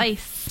chat room.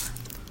 Slice.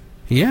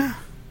 Yeah.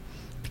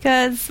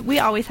 Because we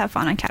always have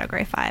fun on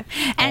Category 5.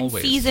 And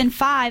always. Season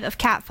 5 of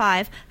Cat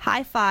 5,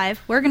 High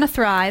 5, we're going to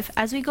thrive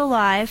as we go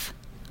live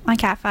on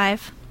Cat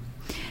 5.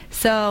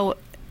 So,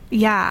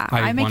 yeah,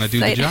 I'm want to do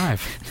the jive.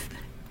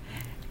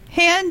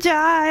 Hand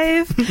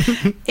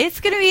jive. It's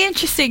going to be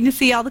interesting to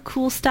see all the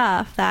cool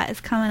stuff that is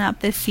coming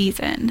up this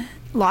season.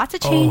 Lots of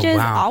changes,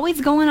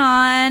 always going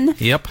on.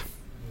 Yep.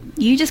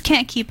 You just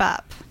can't keep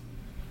up.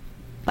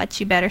 But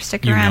you better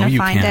stick around and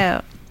find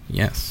out.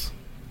 Yes.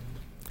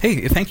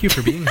 Hey, thank you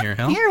for being here,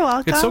 Hel. You're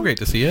welcome. It's so great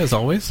to see you, as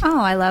always. Oh,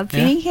 I love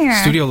being here.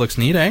 Studio looks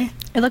neat, eh?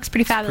 It looks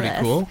pretty fabulous.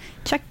 Pretty cool.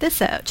 Check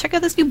this out. Check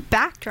out this new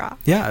backdrop.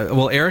 Yeah,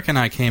 well, Eric and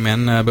I came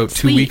in about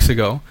 2 weeks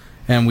ago,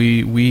 and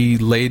we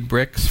laid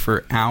bricks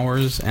for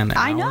hours and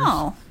hours. I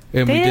know.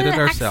 And they we did it an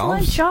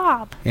ourselves. Excellent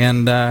job.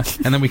 And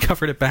then we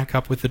covered it back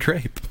up with the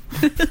drape.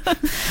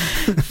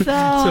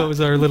 So it was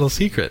our little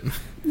secret.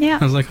 Yeah.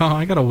 I was like,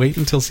 I got to wait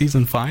until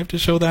season 5 to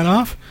show that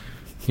off?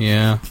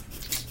 Yeah.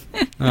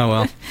 Oh,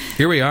 well.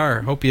 Here we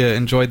are. Hope you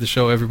enjoyed the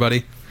show,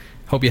 everybody.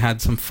 Hope you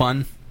had some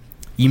fun.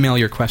 Email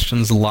your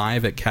questions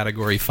live at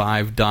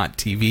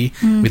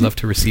category5.tv. We'd love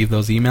to receive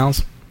those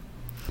emails.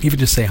 Even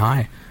just say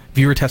hi.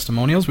 Viewer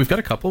testimonials. We've got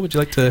a couple. Would you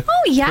like to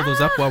pull those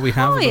up while we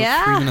have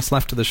about 3 minutes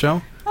left of the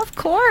show? Of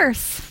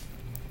course.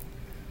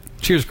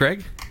 Cheers,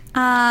 Greg.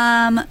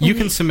 You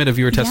can submit a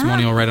viewer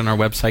testimonial right on our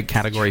website,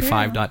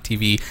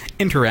 category5.tv.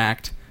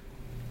 Interact.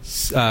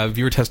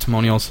 Viewer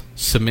testimonials.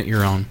 Submit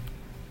your own.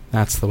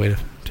 That's the way to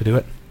do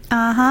it.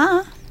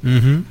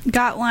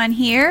 Got one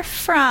here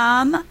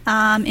from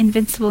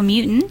Invincible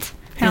Mutant.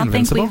 I don't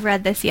think we've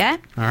read this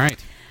yet. All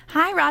right.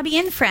 Hi, Robbie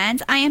and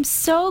friends. I am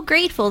so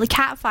grateful to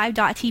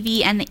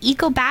Cat5.tv and the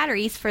Eco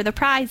batteries for the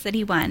prize that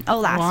he won.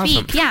 Last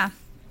week. Yeah.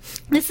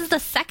 This is the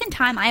second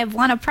time I have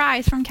won a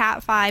prize from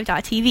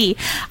Cat5.tv.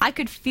 I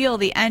could feel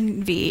the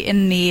envy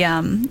in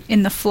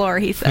the floor,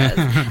 he says.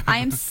 I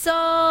am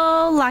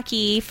so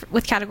lucky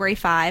with Category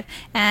 5,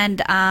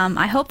 and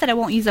I hope that I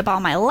won't use up all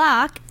my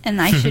luck, and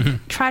I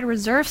should try to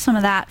reserve some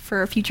of that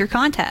for a future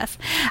contest.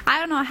 I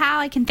don't know how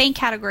I can thank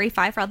Category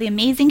 5 for all the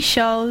amazing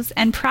shows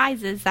and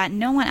prizes that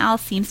no one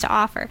else seems to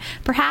offer.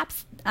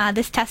 Perhaps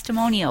this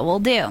testimonial will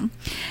do.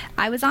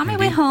 I was on my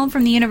way home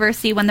from the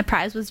university when the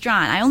prize was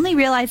drawn. I only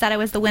realized that I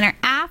was the winner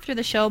after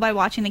the show by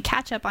watching the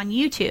catch-up on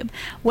YouTube.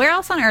 Where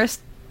else on earth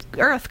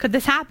could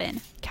this happen?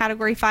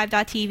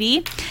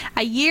 Category5.tv?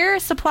 A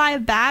year's supply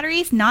of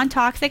batteries,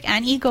 non-toxic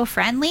and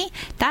eco-friendly?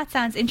 That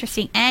sounds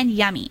interesting and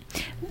yummy.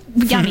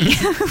 Yummy.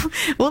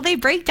 Will they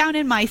break down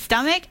in my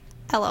stomach?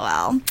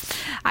 LOL.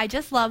 I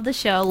just love the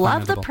show,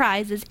 love the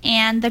prizes,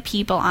 and the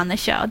people on the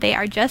show. They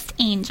are just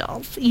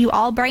angels. You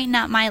all brighten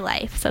up my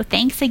life. So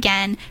thanks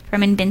again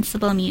from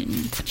Invincible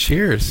Mutant.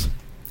 Cheers.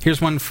 Here's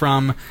one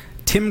from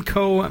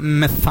Timko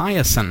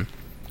Mathiasen,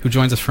 who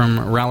joins us from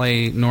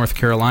Raleigh, North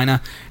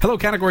Carolina. Hello,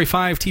 Category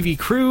 5 TV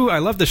crew. I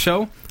love the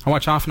show. I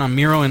watch often on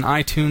Miro and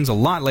iTunes a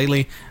lot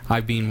lately.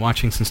 I've been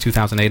watching since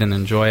 2008 and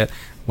enjoy it.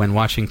 When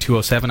watching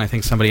 207, I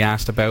think somebody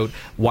asked about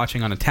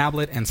watching on a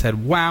tablet and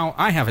said, wow,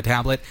 I have a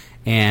tablet,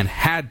 and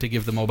had to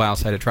give the mobile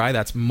site a try.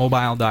 That's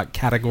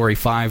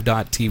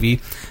mobile.category5.tv.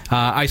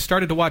 I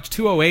started to watch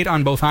 208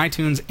 on both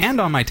iTunes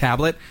and on my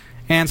tablet,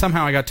 and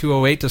somehow I got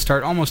 208 to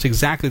start almost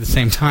exactly the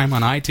same time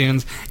on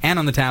iTunes and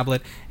on the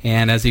tablet.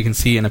 And as you can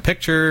see in a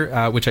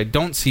picture, which I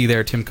don't see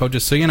there, Timko,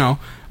 just so you know,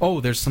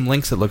 there's some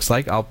links, it looks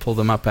like. I'll pull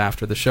them up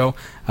after the show.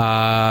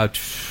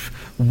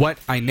 What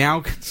I'm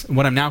now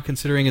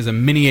considering is a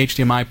mini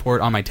HDMI port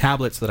on my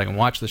tablet so that I can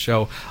watch the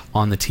show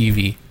on the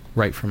TV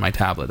right from my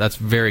tablet. That's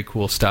very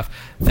cool stuff.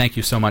 Thank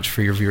you so much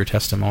for your viewer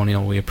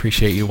testimonial. We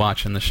appreciate you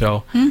watching the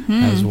show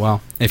as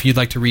well. If you'd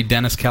like to read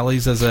Dennis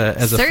Kelly's as a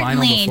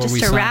final before just we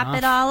to sign wrap off.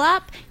 it all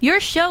up, your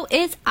show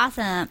is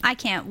awesome. I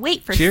can't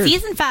wait for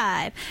season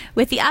 5.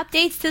 With the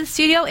updates to the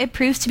studio, it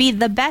proves to be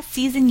the best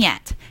season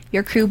yet.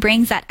 Your crew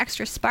brings that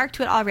extra spark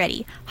to it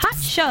already. Hot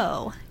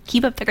show.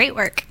 Keep up the great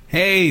work.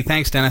 Hey,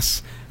 thanks,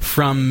 Dennis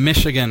from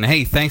Michigan.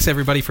 Hey, thanks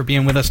everybody for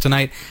being with us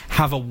tonight.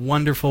 Have a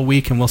wonderful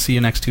week, and we'll see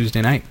you next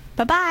Tuesday night.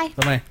 Bye-bye.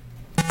 Bye-bye.